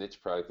 It is a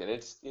niche product, and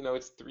it's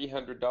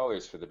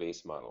 $300 for the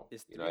base model.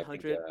 it's I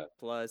think 300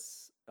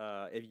 plus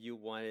if you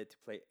wanted to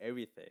play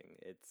everything,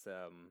 it's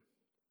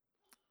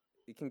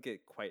it can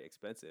get quite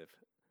expensive.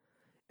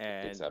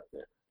 It's And up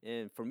there.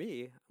 and for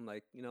me, I'm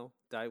like, do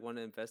I want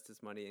to invest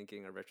this money in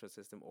getting a retro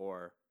system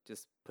or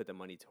just put the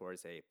money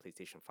towards a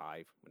PlayStation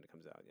 5 when it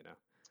comes out?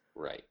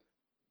 Right.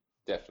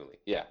 Definitely.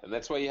 Yeah. And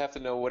that's why you have to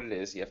know what it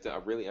is. You have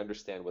to really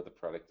understand what the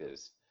product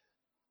is,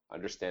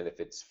 understand if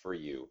it's for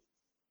you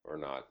or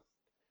not.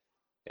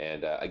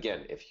 And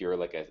again, if you're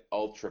like an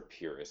ultra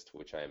purist,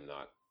 which I am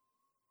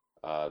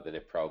not, then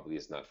it probably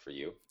is not for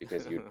you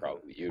because you'd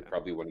Yeah.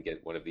 probably want to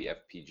get one of the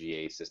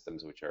FPGA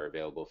systems which are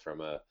available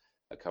from a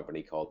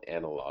company called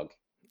Analog.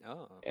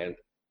 Oh, And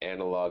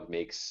Analog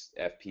makes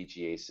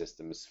FPGA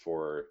systems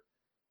for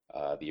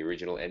the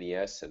original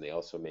NES, and they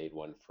also made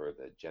one for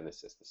the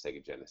Genesis, the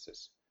Sega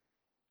Genesis.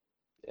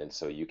 And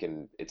so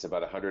it's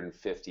about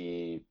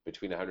 150,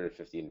 between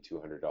 150 and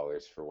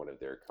 $200 for one of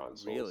their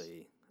consoles.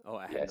 really? Oh,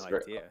 I Yeah, had no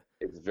idea.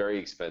 it's very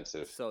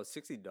expensive. So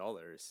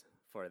 $60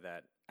 for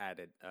that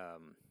added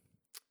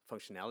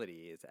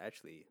functionality is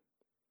actually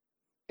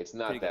It's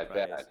pretty not good that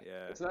price. bad.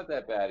 Yeah. It's not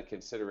that bad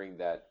considering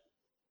that,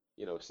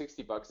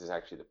 $60 is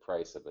actually the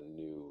price of a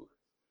new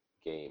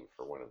game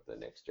for one of the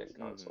next gen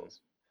Mm-hmm.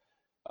 consoles.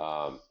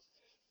 Um,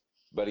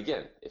 but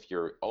again, if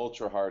you're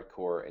ultra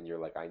hardcore and you're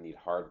like, I need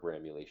hardware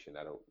emulation,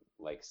 I don't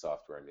like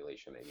software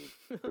emulation, I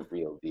need the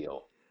real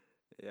deal.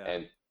 Yeah.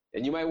 And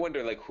and you might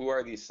wonder like, who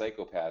are these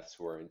psychopaths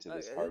who are into Uh,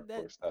 this that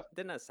hardcore stuff?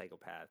 they're not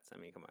psychopaths. I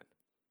mean, come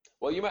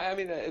Well, you might, I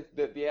mean,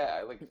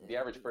 yeah, like the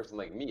average person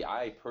like me,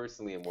 I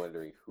personally am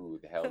wondering who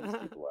the hell these on.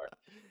 people are.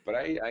 But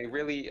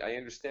I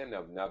understand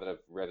now that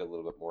I've read a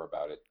little bit more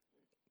about it.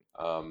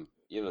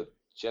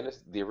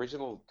 Genesis, the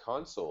original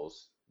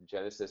consoles,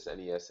 Genesis,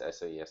 NES,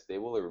 SNES, they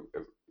will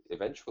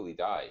eventually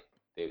die.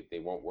 They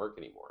won't work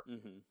anymore.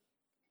 Mm-hmm.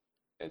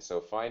 And so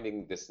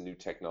finding this new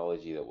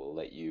technology that will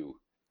let you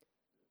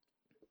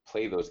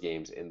play those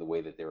games in the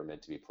way that they were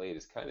meant to be played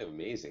is kind of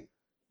amazing.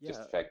 Just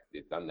Yeah. the fact that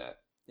they've done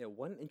that. Yeah.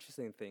 One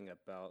interesting thing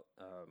about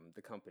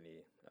the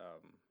company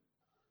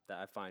that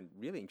I find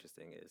really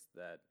interesting is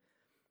that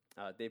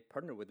they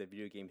partnered with the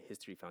Video Game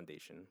History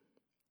Foundation,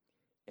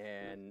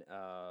 and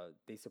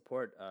they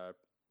support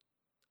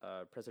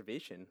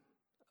preservation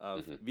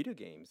of Mm-hmm. video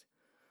games.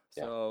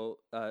 Yeah. So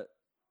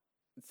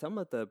some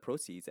of the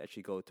proceeds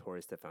actually go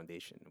towards the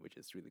foundation, which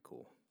is really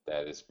cool.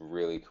 That is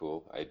really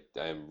cool.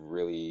 I'm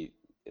really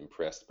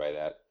impressed by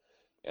that.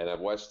 And I've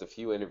watched a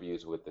few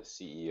interviews with the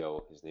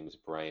CEO. His name is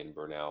Brian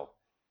Burnell,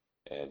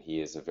 and he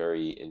is a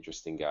very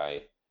interesting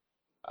guy.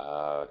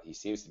 He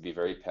seems to be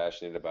very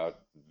passionate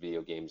about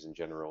video games in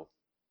general,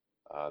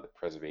 the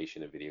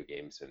preservation of video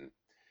games, and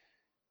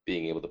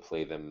being able to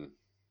play them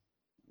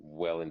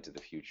well into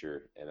the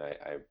future. And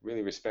I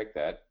really respect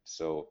that.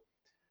 So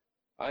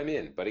I'm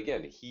in, but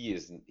again,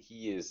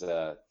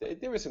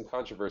 there was some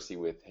controversy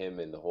with him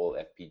and the whole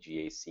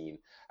FPGA scene.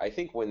 I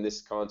think when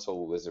this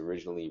console was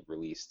originally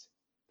released,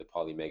 the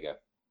Polymega,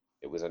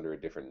 it was under a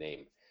different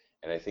name,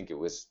 and I think it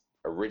was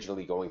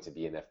originally going to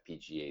be an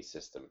FPGA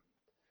system.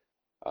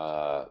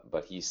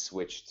 But he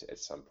switched at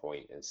some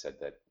point and said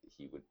that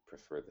he would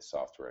prefer the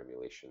software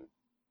emulation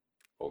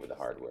over the Interesting.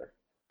 hardware.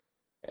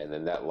 And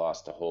then that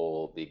lost a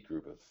whole big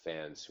group of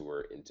fans who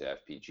were into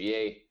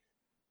FPGA,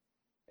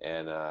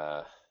 and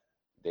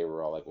they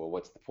were all like, "Well,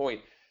 what's the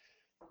point?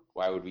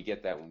 Why would we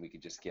get that when we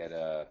could just get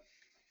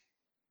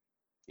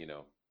you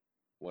know,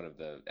 one of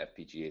the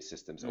FPGA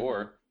systems?" Mm-hmm.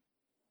 Or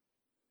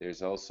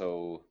there's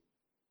also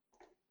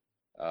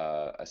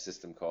a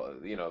system called,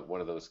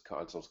 one of those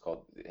consoles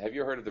called. Have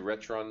you heard of the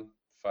Retron,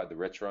 the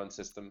Retron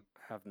system?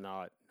 Have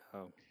not.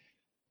 No.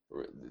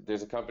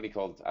 There's a company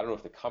called, I don't know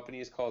if the company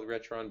is called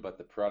Retron, but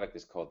the product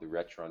is called the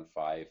Retron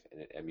 5,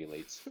 and it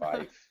emulates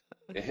five.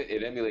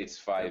 It emulates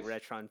The five.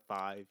 Retron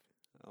 5.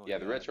 Oh my Yeah,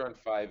 the God. Retron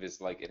 5 is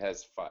like, it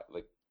has five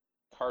like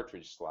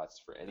cartridge slots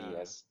for Uh,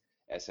 NES,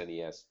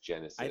 SNES, I think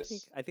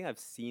Genesis. I think I've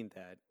seen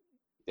that.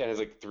 Yeah, it has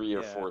like three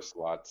or Yeah. four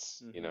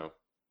slots, Mm-hmm.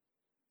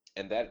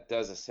 and that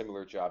does a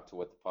similar job to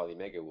what the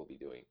Polymega will be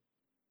doing.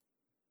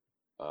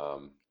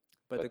 Um,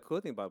 But the but cool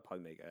thing about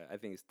Polymega, I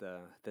think, is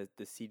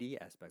the CD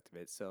aspect of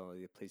it. So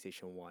the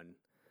PlayStation 1. And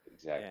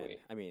exactly,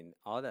 I mean,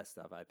 all that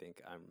stuff I think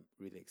I'm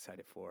really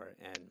excited for.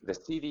 And the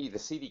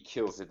CD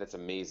kills it. That's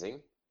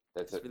amazing.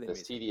 it's really The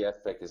amazing. CD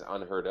aspect is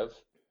unheard of,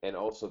 and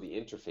also the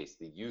interface,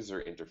 the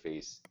user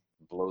interface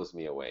blows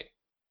me away.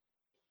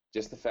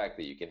 Just the fact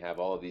that you can have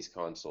all of these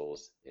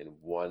consoles in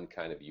one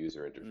kind of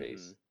user Mm-hmm.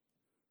 interface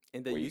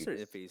And the where you can user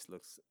just interface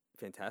looks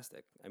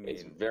fantastic. I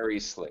it's mean, very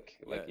slick.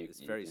 yeah, Like you,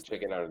 it's you very can check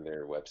slick. it out on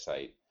their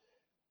website.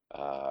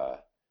 Uh,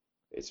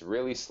 it's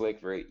really slick,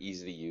 very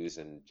easy to use,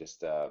 and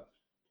just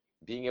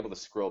being able to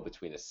scroll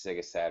between a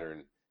Sega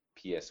Saturn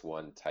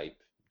PS1 type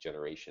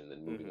generation,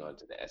 then moving Mm-hmm. on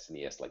to the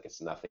SNES like it's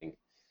nothing,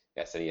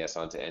 SNES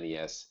onto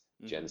NES,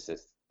 Mm-hmm.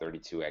 Genesis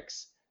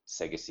 32X,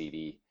 Sega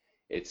CD.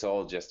 It's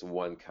all just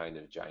one kind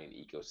of giant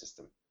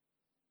ecosystem.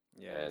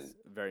 Yeah, And it's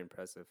very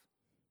impressive.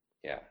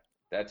 yeah,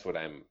 that's what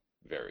I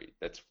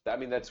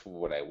mean, that's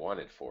what I want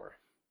it for.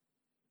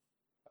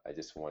 I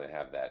just want to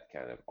have that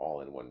kind of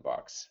all in one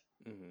box.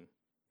 Mm-hmm.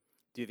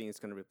 Do you think it's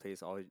going to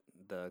replace all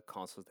the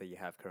consoles that you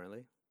have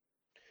currently?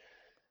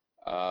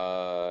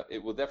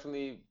 It will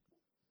definitely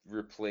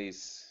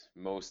replace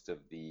most of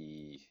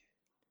the.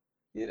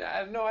 I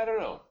don't know. I don't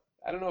know.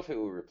 I don't know if it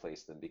will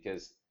replace them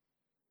because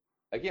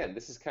again,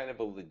 this is kind of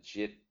a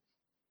legit.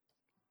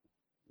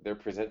 They're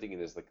presenting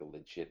it as like a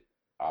legit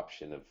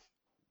option of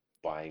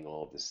buying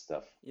all of this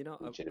stuff You know,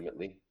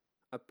 legitimately.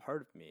 a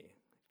part of me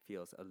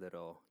feels a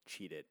little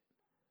cheated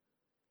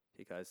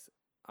because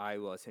I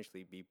will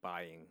essentially be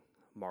buying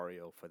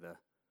Mario for the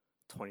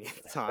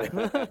 20th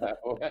time.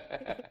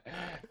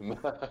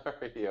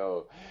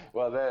 Mario.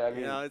 Well, that I You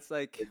mean, know, it's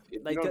if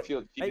you like don't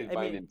feel cheated I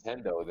by mean,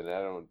 Nintendo, then I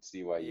don't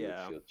see why you would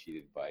yeah, feel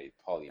cheated by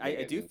I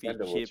Polymega. do feel Nintendo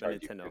will cheated by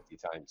charge you Nintendo. 50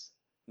 times.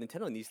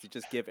 Nintendo needs to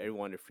just give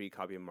everyone a free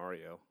copy of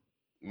Mario.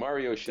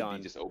 Mario should be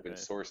Done. just open Right.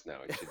 source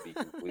now. It should be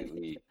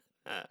completely,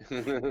 Uh,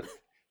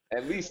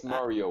 at least I,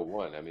 Mario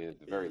 1. I mean, at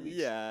the very least.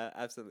 yeah,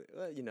 absolutely.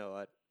 Well, you know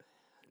what?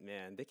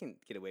 Man, they can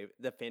get away.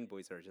 The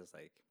fanboys are just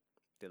like,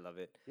 they love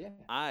it. Yeah.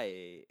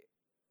 I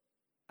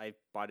I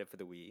bought it for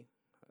the Wii.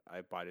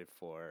 I bought it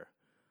for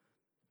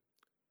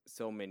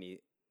so many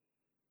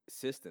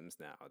systems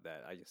now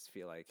that I just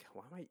feel like,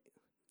 why am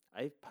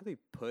I probably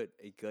put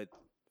a good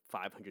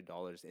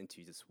 $500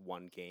 into just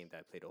one game that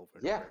I played over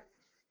and Yeah. over.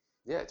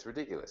 Yeah, it's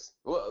ridiculous.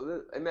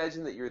 Well,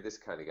 imagine that you're this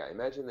kind of guy.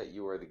 Imagine that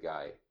you are the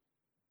guy.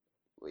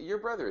 Well, your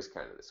brother is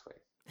kind of this way.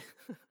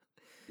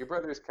 Your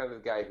brother is kind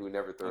of the guy who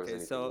never throws Okay,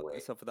 anything so away.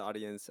 so for the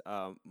audience,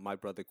 my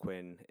brother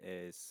Quinn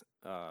is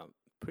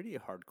pretty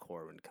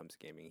hardcore when it comes to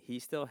gaming. He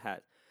still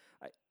had,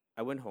 I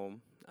I went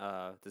home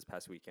this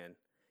past weekend,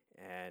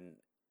 and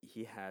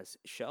he has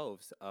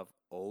shelves of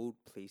old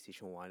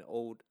PlayStation One,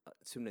 old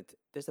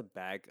There's a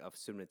bag of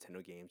Super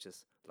Nintendo games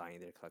just lying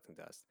there collecting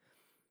dust.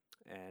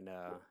 And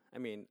I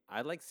mean,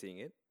 I like seeing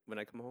it when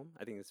I come home.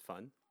 I think it's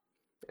fun.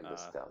 And Uh,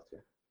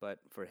 nostalgia. but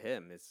for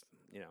him, it's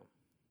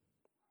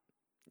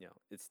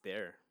it's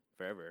there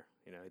forever.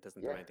 He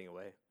doesn't throw Yeah, anything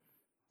away.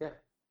 yeah.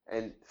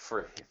 And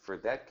for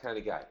that kind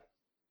of guy,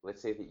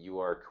 let's say that you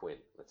are Quinn.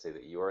 Let's say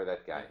that you are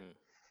that guy. Hmm.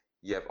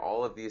 You have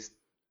all of these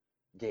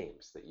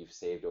games that you've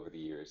saved over the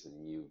years,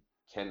 and you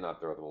cannot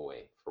throw them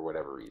away for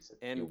whatever reason.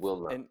 You And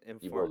will not.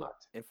 and You will for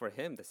not. and for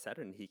him, the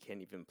Saturn he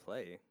can't even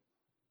play.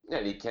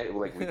 And he can't,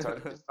 like we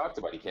just talked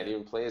about, he can't Yeah.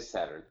 even play as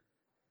Saturn.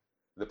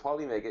 The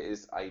Polymega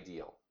is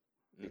ideal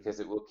Hmm. because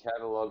it will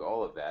catalog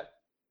all of that.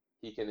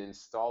 He can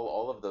install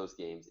all of those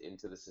games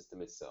into the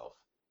system itself,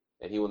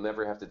 and he will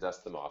never have to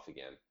dust them off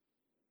again.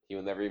 He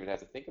will never even have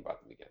to think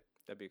about them again.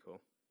 That'd be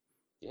cool.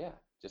 Yeah,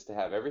 just to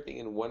have everything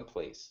in one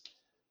place.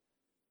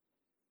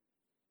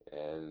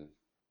 And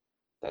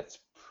that's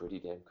pretty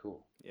damn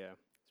cool. Yeah,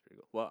 it's pretty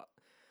cool. Well,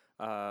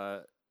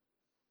 uh,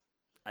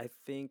 I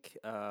think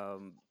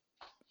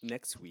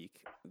next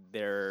week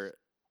they're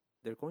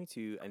going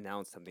to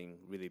announce something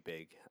really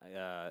big.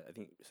 I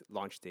think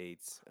launch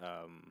dates.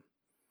 Um,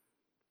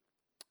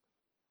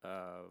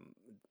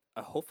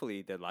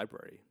 Hopefully the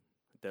library,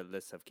 the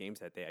list of games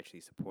that they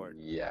actually support.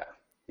 Yeah,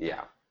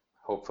 yeah,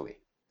 hopefully.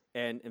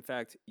 And in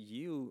fact,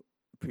 you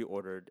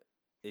pre-ordered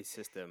a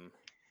system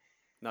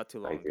not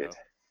too I long did. ago.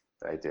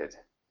 I did.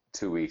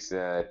 2 weeks,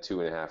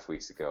 2.5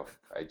 weeks ago,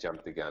 I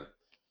jumped the gun.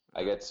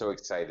 I Uh, got so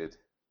excited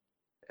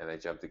and I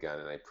jumped the gun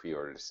and I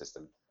pre-ordered a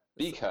system so,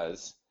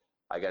 because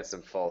I got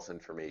some false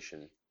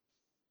information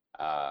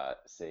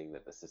saying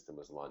that the system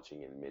was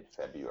launching in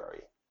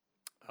mid-February.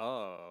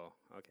 oh,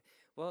 okay.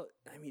 Well,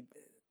 I mean,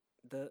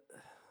 the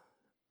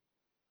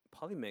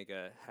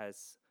Polymega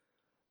has,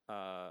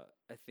 I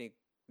think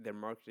their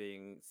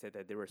marketing said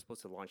that they were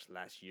supposed to launch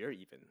last year,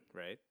 even,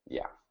 right?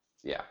 Yeah,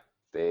 yeah.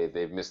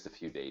 They've missed a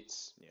few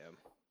dates. Yeah.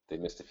 They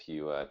missed a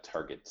few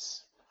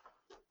targets.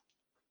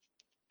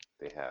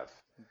 They have,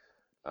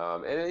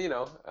 and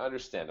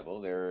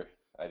understandable.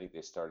 I think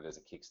they started as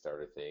a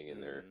Kickstarter thing,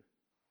 and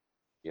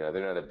Mm-hmm.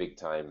 they're not a big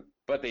time,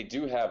 but they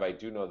do have. I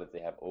do know that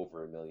they have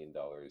over $1 million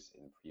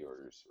in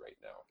pre-orders right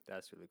now.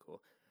 That's really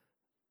cool.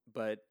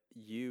 But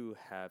you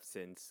have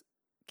since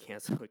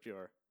canceled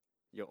your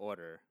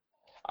order.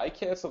 I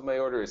canceled my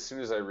order as soon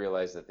as I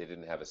realized that they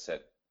didn't have a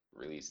set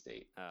release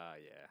date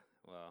Yeah.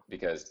 Well,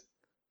 because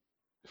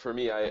for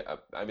me,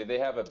 I mean, they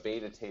have a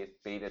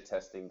beta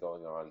testing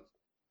going on.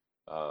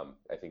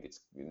 I think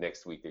it's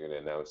next week they're going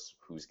to announce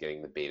who's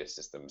getting the beta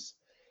systems.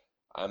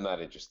 I'm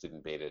not interested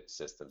in beta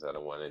systems. I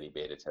don't want any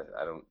beta test.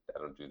 I don't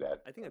do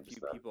that. I think a I'm few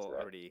just not people into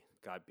that. already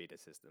got beta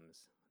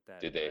systems. That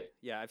Did they?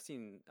 yeah, I've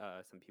seen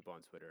some people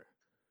on Twitter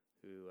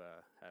who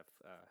have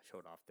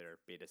showed off their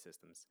beta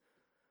systems.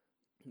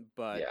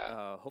 But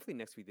Yeah. hopefully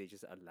next week they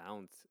just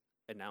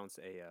announce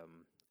a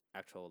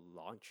actual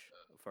launch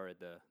for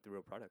the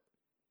real product.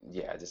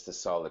 Yeah, just a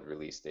solid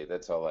release date.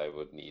 That's all I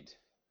would need.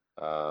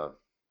 Uh,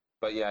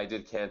 but yeah, I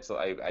did cancel.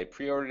 I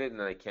pre-ordered it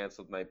and I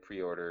canceled my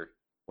pre-order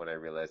when I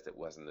realized it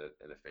wasn't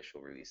an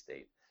official release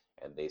date.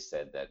 And they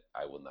said that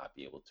I will not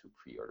be able to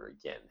pre-order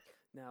again.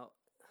 Now,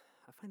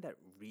 I find that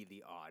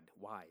really odd.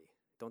 Why?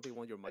 Don't they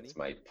want your That's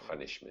money? my You know?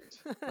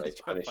 punishment. My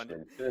It's your fun.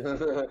 punishment.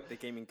 The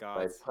gaming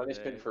My gods,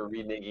 punishment right? for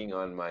reneging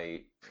on my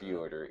Uh,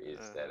 pre-order is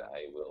that uh-huh.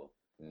 I will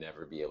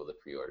never be able to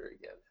pre-order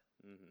again.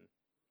 Mm-hmm.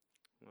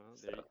 Well,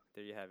 So,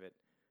 there you have it.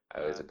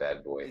 I was a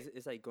bad boy.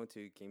 It's like going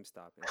to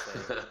GameStop and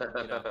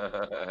saying,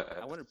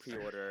 I want to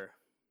pre-order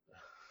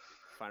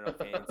Final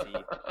Fantasy,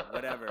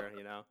 whatever,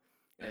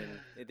 and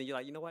then you're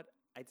like, you know what?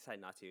 I decide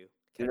not to.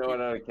 You know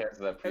what? I'm gonna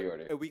cancel that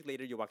pre-order. A week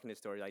later, you walk in the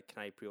store, you're like,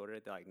 can I pre-order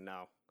it? They're like,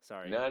 no,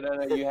 sorry. No.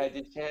 You had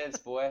your chance,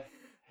 boy.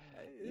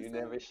 You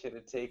never should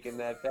have taken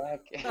that back.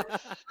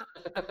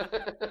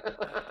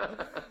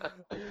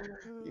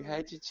 You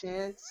had your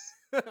chance.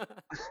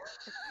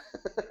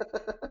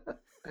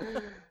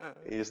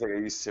 You're just like, are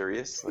you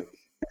serious? Like,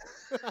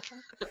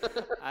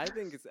 I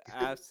think it's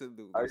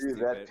absolutely are you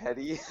stupid. that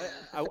petty?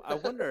 I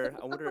wonder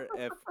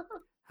if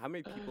how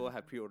many people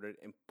have pre-ordered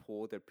and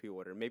pulled their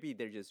pre-order. Maybe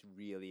they're just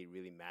really,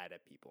 really mad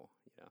at people.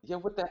 Yeah,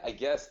 I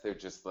guess they're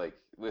just like,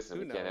 listen,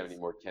 Who we can't have knows? any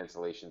more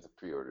cancellations of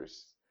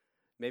pre-orders.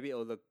 Maybe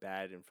it'll look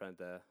bad in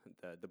front of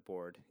the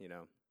board.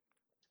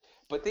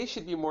 But they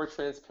should be more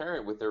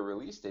transparent with their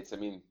release dates. I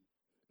mean,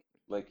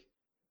 like,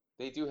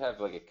 they do have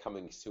like a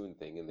coming soon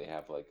thing, and they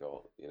have like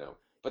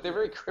but they're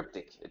very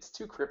cryptic. It's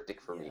too cryptic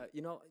for me.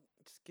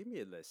 Just give me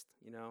a list.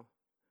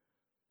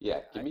 Yeah,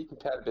 give me a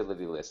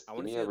compatibility list.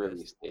 Give me a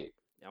release date.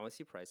 I want to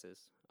see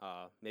prices.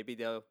 Maybe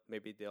they'll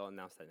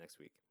announce that next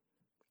week.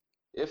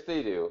 If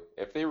they do,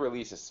 if they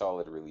release a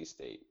solid release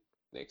date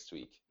next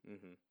week,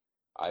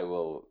 I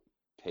will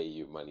pay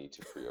you money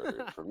to pre-order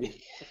it for me.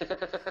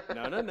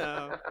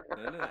 No.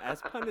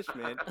 As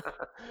punishment.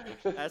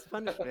 As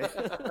punishment.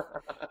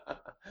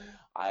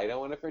 I don't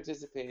want to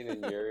participate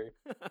in your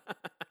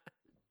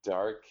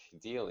dark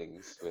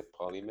dealings with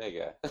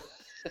Polymega.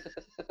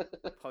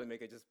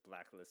 Polymega just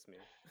blacklists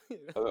me.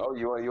 Oh,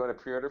 you want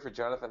to pre-order for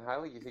Jonathan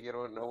Hiley? You think you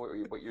don't know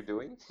what you're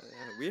doing?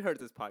 We heard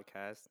this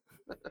podcast.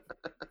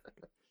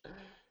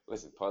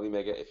 Listen,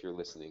 Polymega, if you're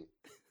listening,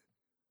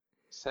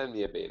 send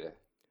me a beta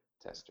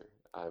tester.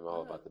 I'm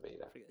all about the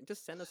beta.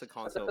 Just send us a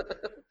console.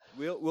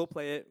 We'll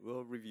play it.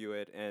 We'll review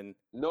it, and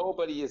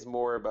nobody is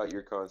more about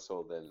your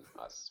console than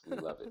us. We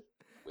love it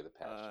with a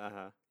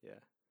passion. Yeah.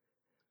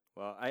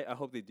 Well, I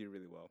hope they do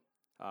really well.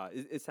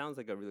 It sounds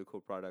like a really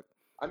cool product.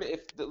 I mean,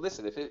 if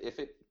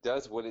it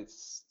does what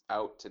it's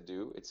out to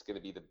do, it's going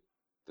to be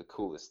the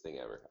coolest thing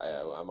ever.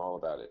 I'm all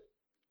about it.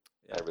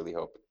 Yeah. I really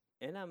hope.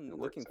 And I'm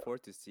looking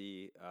forward to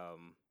see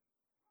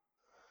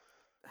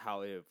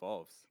how it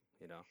evolves.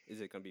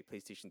 Is it going to be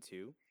PlayStation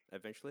 2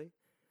 eventually?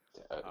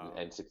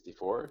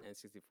 N64?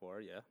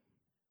 N64, yeah.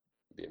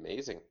 It'd be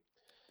amazing.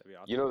 That'd be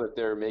awesome. You know that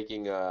they're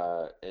making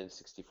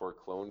N64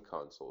 clone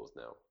consoles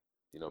now.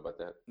 You know about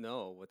that?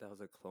 No, what the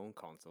hell's a clone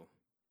console?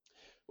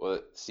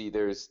 Well, see,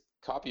 there's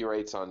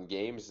copyrights on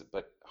games,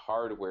 but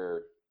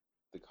hardware,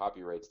 the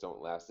copyrights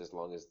don't last as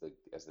long as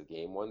the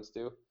game ones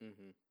do.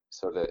 Mm-hmm.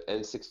 So the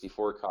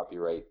N64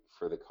 copyright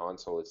for the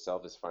console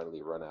itself is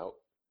finally run out.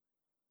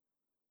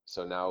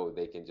 So now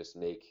they can just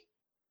make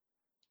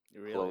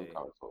clone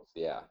consoles.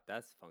 Yeah.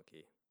 That's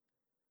funky.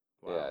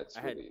 Wow. Yeah, it's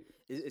really...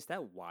 Is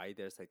that why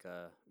there's like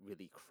a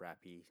really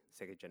crappy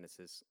Sega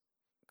Genesis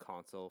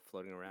console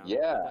floating around?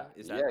 Yeah,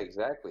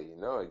 exactly.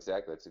 No,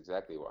 exactly. That's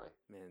exactly why.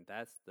 Man,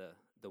 that's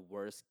the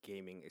worst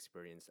gaming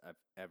experience I've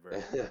ever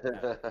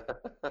had.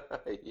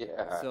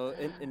 Yeah. So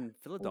in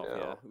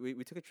Philadelphia,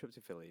 we took a trip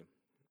to Philly,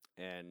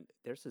 and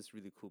there's this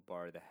really cool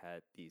bar that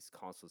had these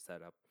consoles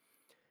set up.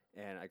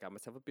 And I got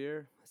myself a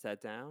beer,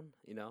 sat down,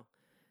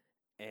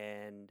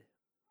 and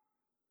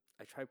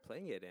I tried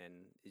playing it,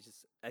 and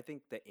I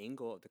think the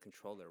angle of the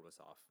controller was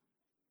off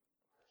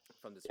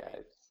from the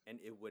screen, and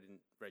it wouldn't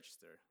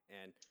register,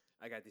 and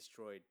I got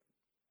destroyed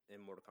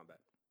in Mortal Kombat.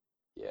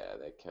 Yeah,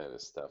 that kind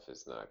of stuff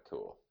is not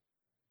cool.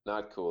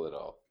 Not cool at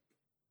all.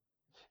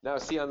 Now,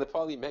 see, on the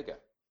Polymega,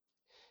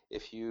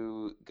 if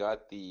you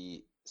got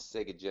the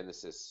Sega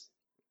Genesis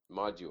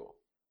module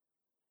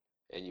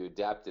and you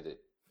adapted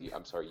it, you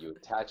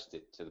attached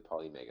it to the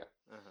Polymega,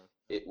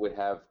 it would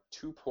have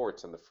 2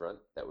 ports on the front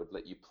that would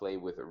let you play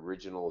with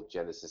original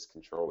Genesis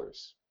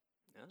controllers.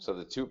 Oh. So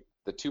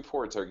the two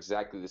ports are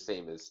exactly the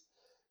same as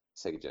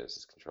Sega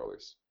Genesis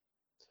controllers.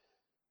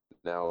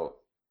 Now,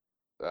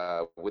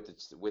 with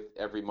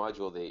every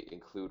module, they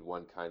include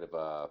one kind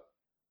of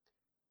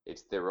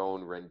it's their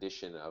own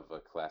rendition of a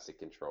classic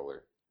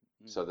controller.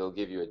 So they'll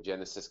give you a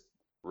Genesis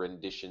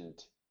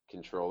renditioned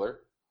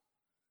controller,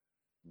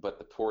 but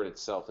the port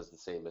itself is the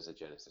same as a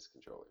Genesis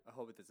controller. I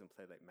hope it doesn't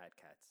play like Mad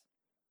Catz.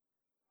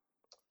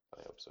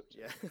 I hope so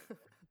too. Yeah.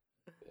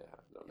 Yeah,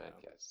 no Mad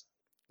Catz.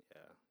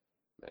 Yeah.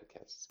 Mad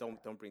Catz.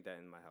 Don't bring that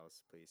in my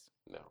house, please.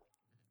 No.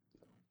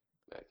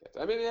 Mad Catz.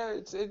 I mean, yeah,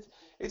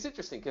 it's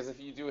interesting because if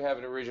you do have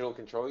an original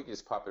controller, you can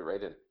just pop it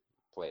right in,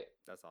 play it.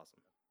 That's awesome.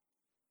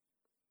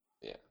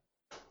 Yeah.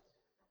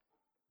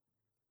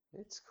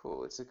 It's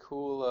cool. It's a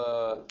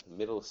cool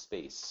middle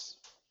space.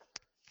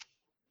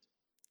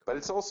 But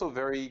it's also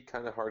very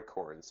kind of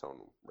hardcore in its own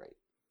right.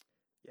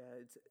 Yeah,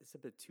 it's a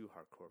bit too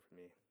hardcore for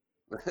me.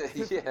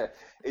 Yeah,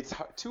 it's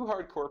too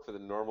hardcore for the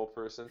normal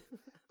person,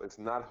 but it's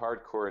not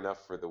hardcore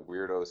enough for the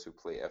weirdos who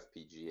play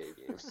FPGA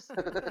games.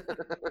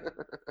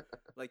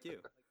 Like you.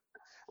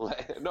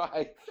 No,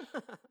 I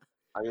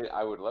mean,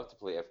 I would love to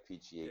play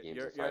FPGA games.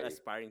 You're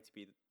aspiring to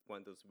be one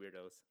of those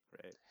weirdos,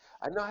 right?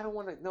 I don't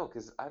want to. No,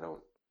 because I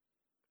don't.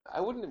 I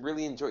wouldn't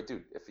really enjoy,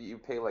 dude, if you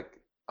pay like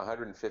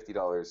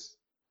 $150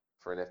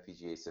 for an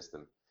FPGA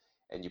system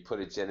and you put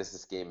a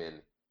Genesis game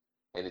in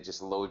and it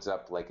just loads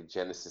up like a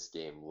Genesis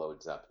game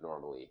loads up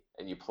normally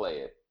and you play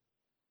it.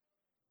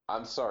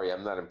 I'm sorry,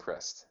 I'm not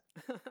impressed.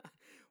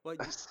 Well,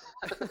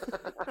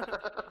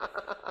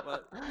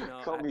 well,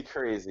 Call me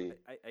crazy.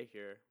 I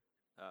hear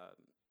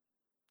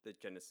the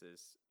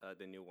Genesis,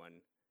 the new one,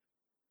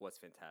 was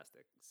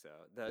fantastic. So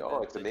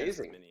it's the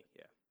amazing. Genesis Mini,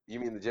 yeah. You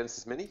mean the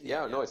Genesis Mini?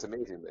 Yeah, No, yeah. it's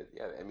amazing.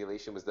 Yeah, the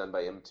emulation was done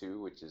by M2,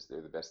 which is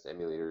they're the best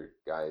emulator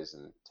guys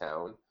in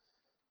town,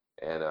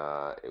 and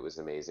it was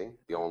amazing.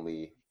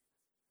 The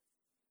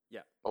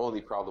Yeah.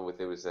 only problem with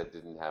it was that it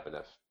didn't have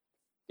enough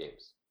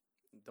games.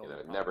 The You know,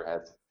 only it never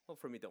problem. had. Well,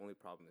 for me, the only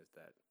problem is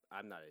that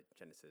I'm not a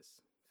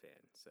Genesis fan.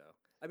 So,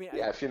 I mean,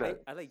 Yeah, if you're not,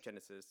 I like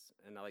Genesis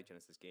and I like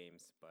Genesis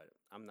games, but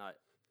I'm not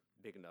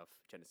big enough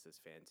Genesis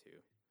fan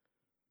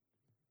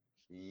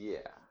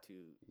yeah, to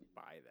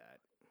buy that.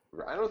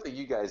 I don't think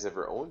you guys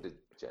ever owned a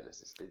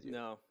Genesis, did you?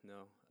 No,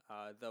 no.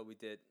 Though we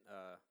did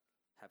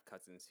have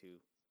cousins who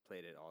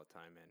played it all the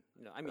time,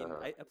 and I mean,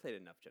 Uh-huh. I played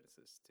enough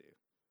Genesis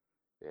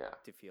Yeah.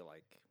 to feel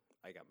like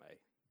I got my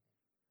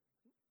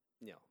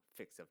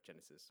fix of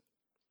Genesis.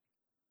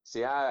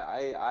 See,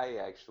 I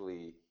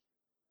actually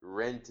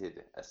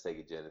rented a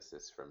Sega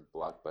Genesis from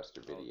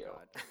Blockbuster Oh Video.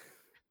 God.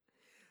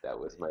 That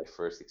was my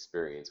first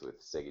experience with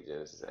Sega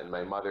Genesis, and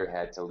my Uh, mother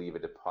had to leave a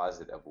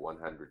deposit of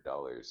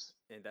 $100.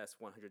 and that's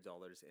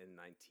 $100 in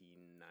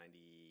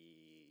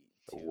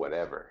 1992.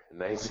 Whatever.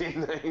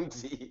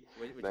 1990.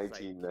 Which is like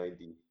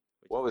 1990.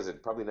 which What is was like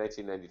it? Probably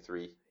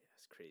 1993, yeah,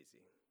 it's crazy.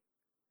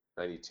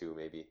 92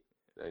 maybe,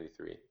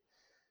 93.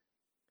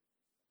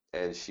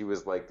 And she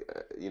was like,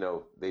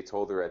 they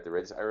told her at the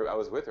register. I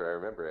was with her, I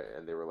remember it,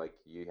 and they were like,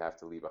 "You have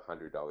to leave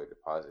 $100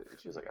 deposit." And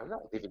she was like, "I'm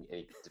not leaving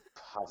any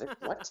deposit.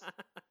 What? I'm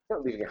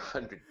not leaving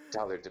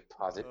 $100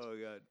 deposit." Oh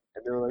God.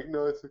 And they were like,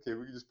 "No, it's okay.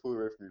 We can just pull it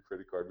right from your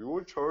credit card. We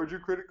won't charge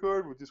your credit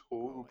card. We'll just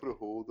hold. Oh We'll my put a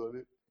hold on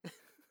it."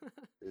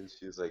 And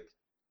she was like,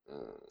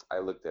 I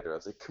looked at her. I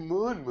was like, "Come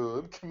on,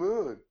 Mom. Come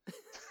on."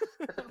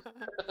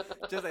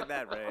 Just like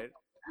that, right?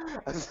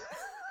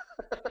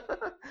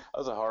 I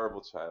was a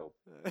horrible child.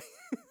 I was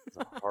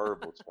a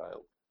horrible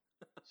child.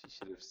 She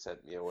should have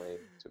sent me away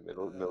to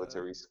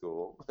military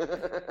school. I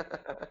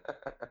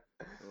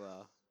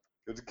Wow.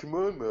 was like, "Come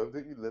on, Mom.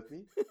 Don't you love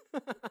me?"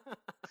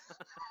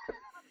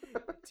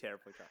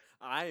 Terrible child.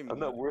 I'm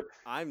not worth.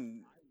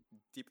 I'm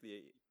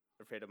deeply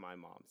afraid of my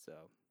mom, so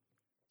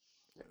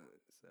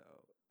so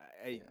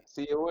I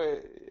See,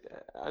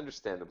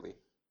 understandably,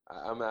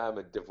 I'm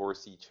a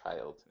divorcee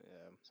child,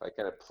 yeah. so I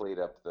kind of played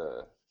up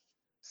the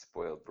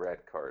spoiled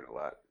brat card a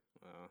lot.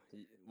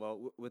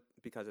 Well, with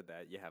because of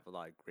that, you have a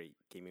lot of great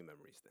gaming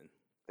memories. Then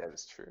That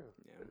is true.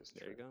 yeah, That is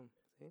there true. you go.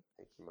 See?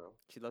 Thank you, Mom.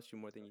 She loves you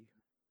more than you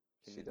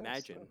She can does.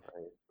 imagine.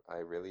 I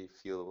really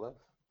feel the love.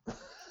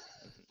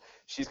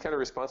 She's kind of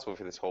responsible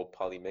for this whole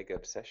polymega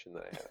obsession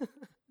that I have.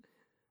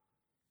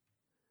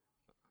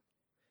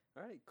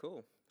 All right,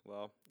 cool.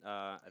 Well,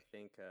 I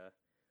think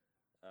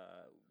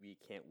we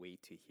can't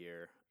wait to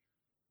hear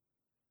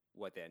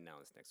what they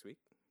announce next week.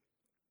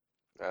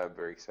 I'm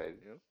very excited,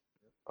 Yeah.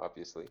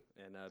 obviously.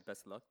 And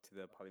best of luck to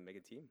the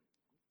Polymega team.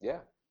 Yeah,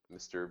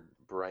 Mr.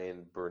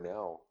 Brian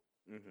Burnell,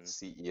 Mm-hmm.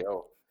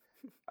 CEO.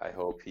 I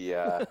hope he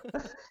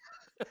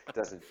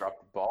doesn't drop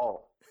the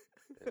ball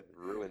and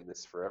ruin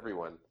this for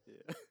everyone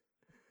Yeah.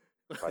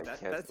 by That's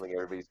canceling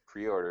everybody's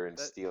pre-order and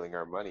that stealing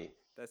our money.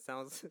 that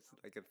sounds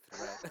like a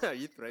threat. Are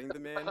you threatening the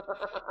man?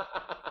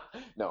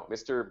 No,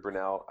 Mr.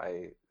 Burnell,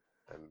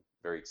 I'm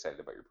very excited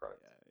about your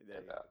product, Yeah, there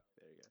and you go.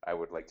 There you I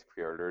would like to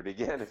pre-order it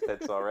again if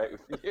that's all right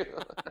with you.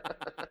 go.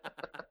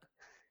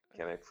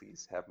 Can I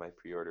please have my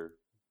pre-order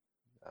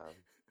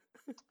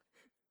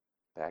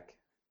back,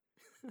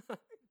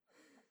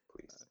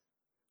 please?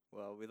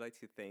 Well, we'd like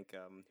to thank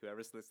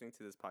whoever's listening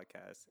to this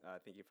podcast.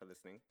 Thank you for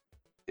listening,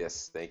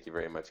 Yes, thank you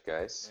very much,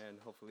 guys. and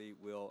hopefully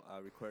we'll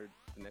record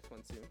the next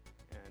one soon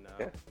and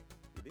Yeah.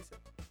 release it.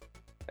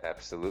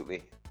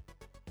 Absolutely.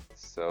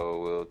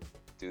 So we'll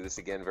do this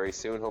again very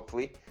soon,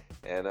 hopefully,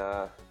 and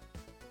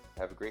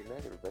have a great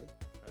night, everybody.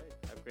 All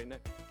right, have a great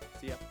night.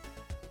 See ya.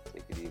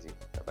 Take it easy.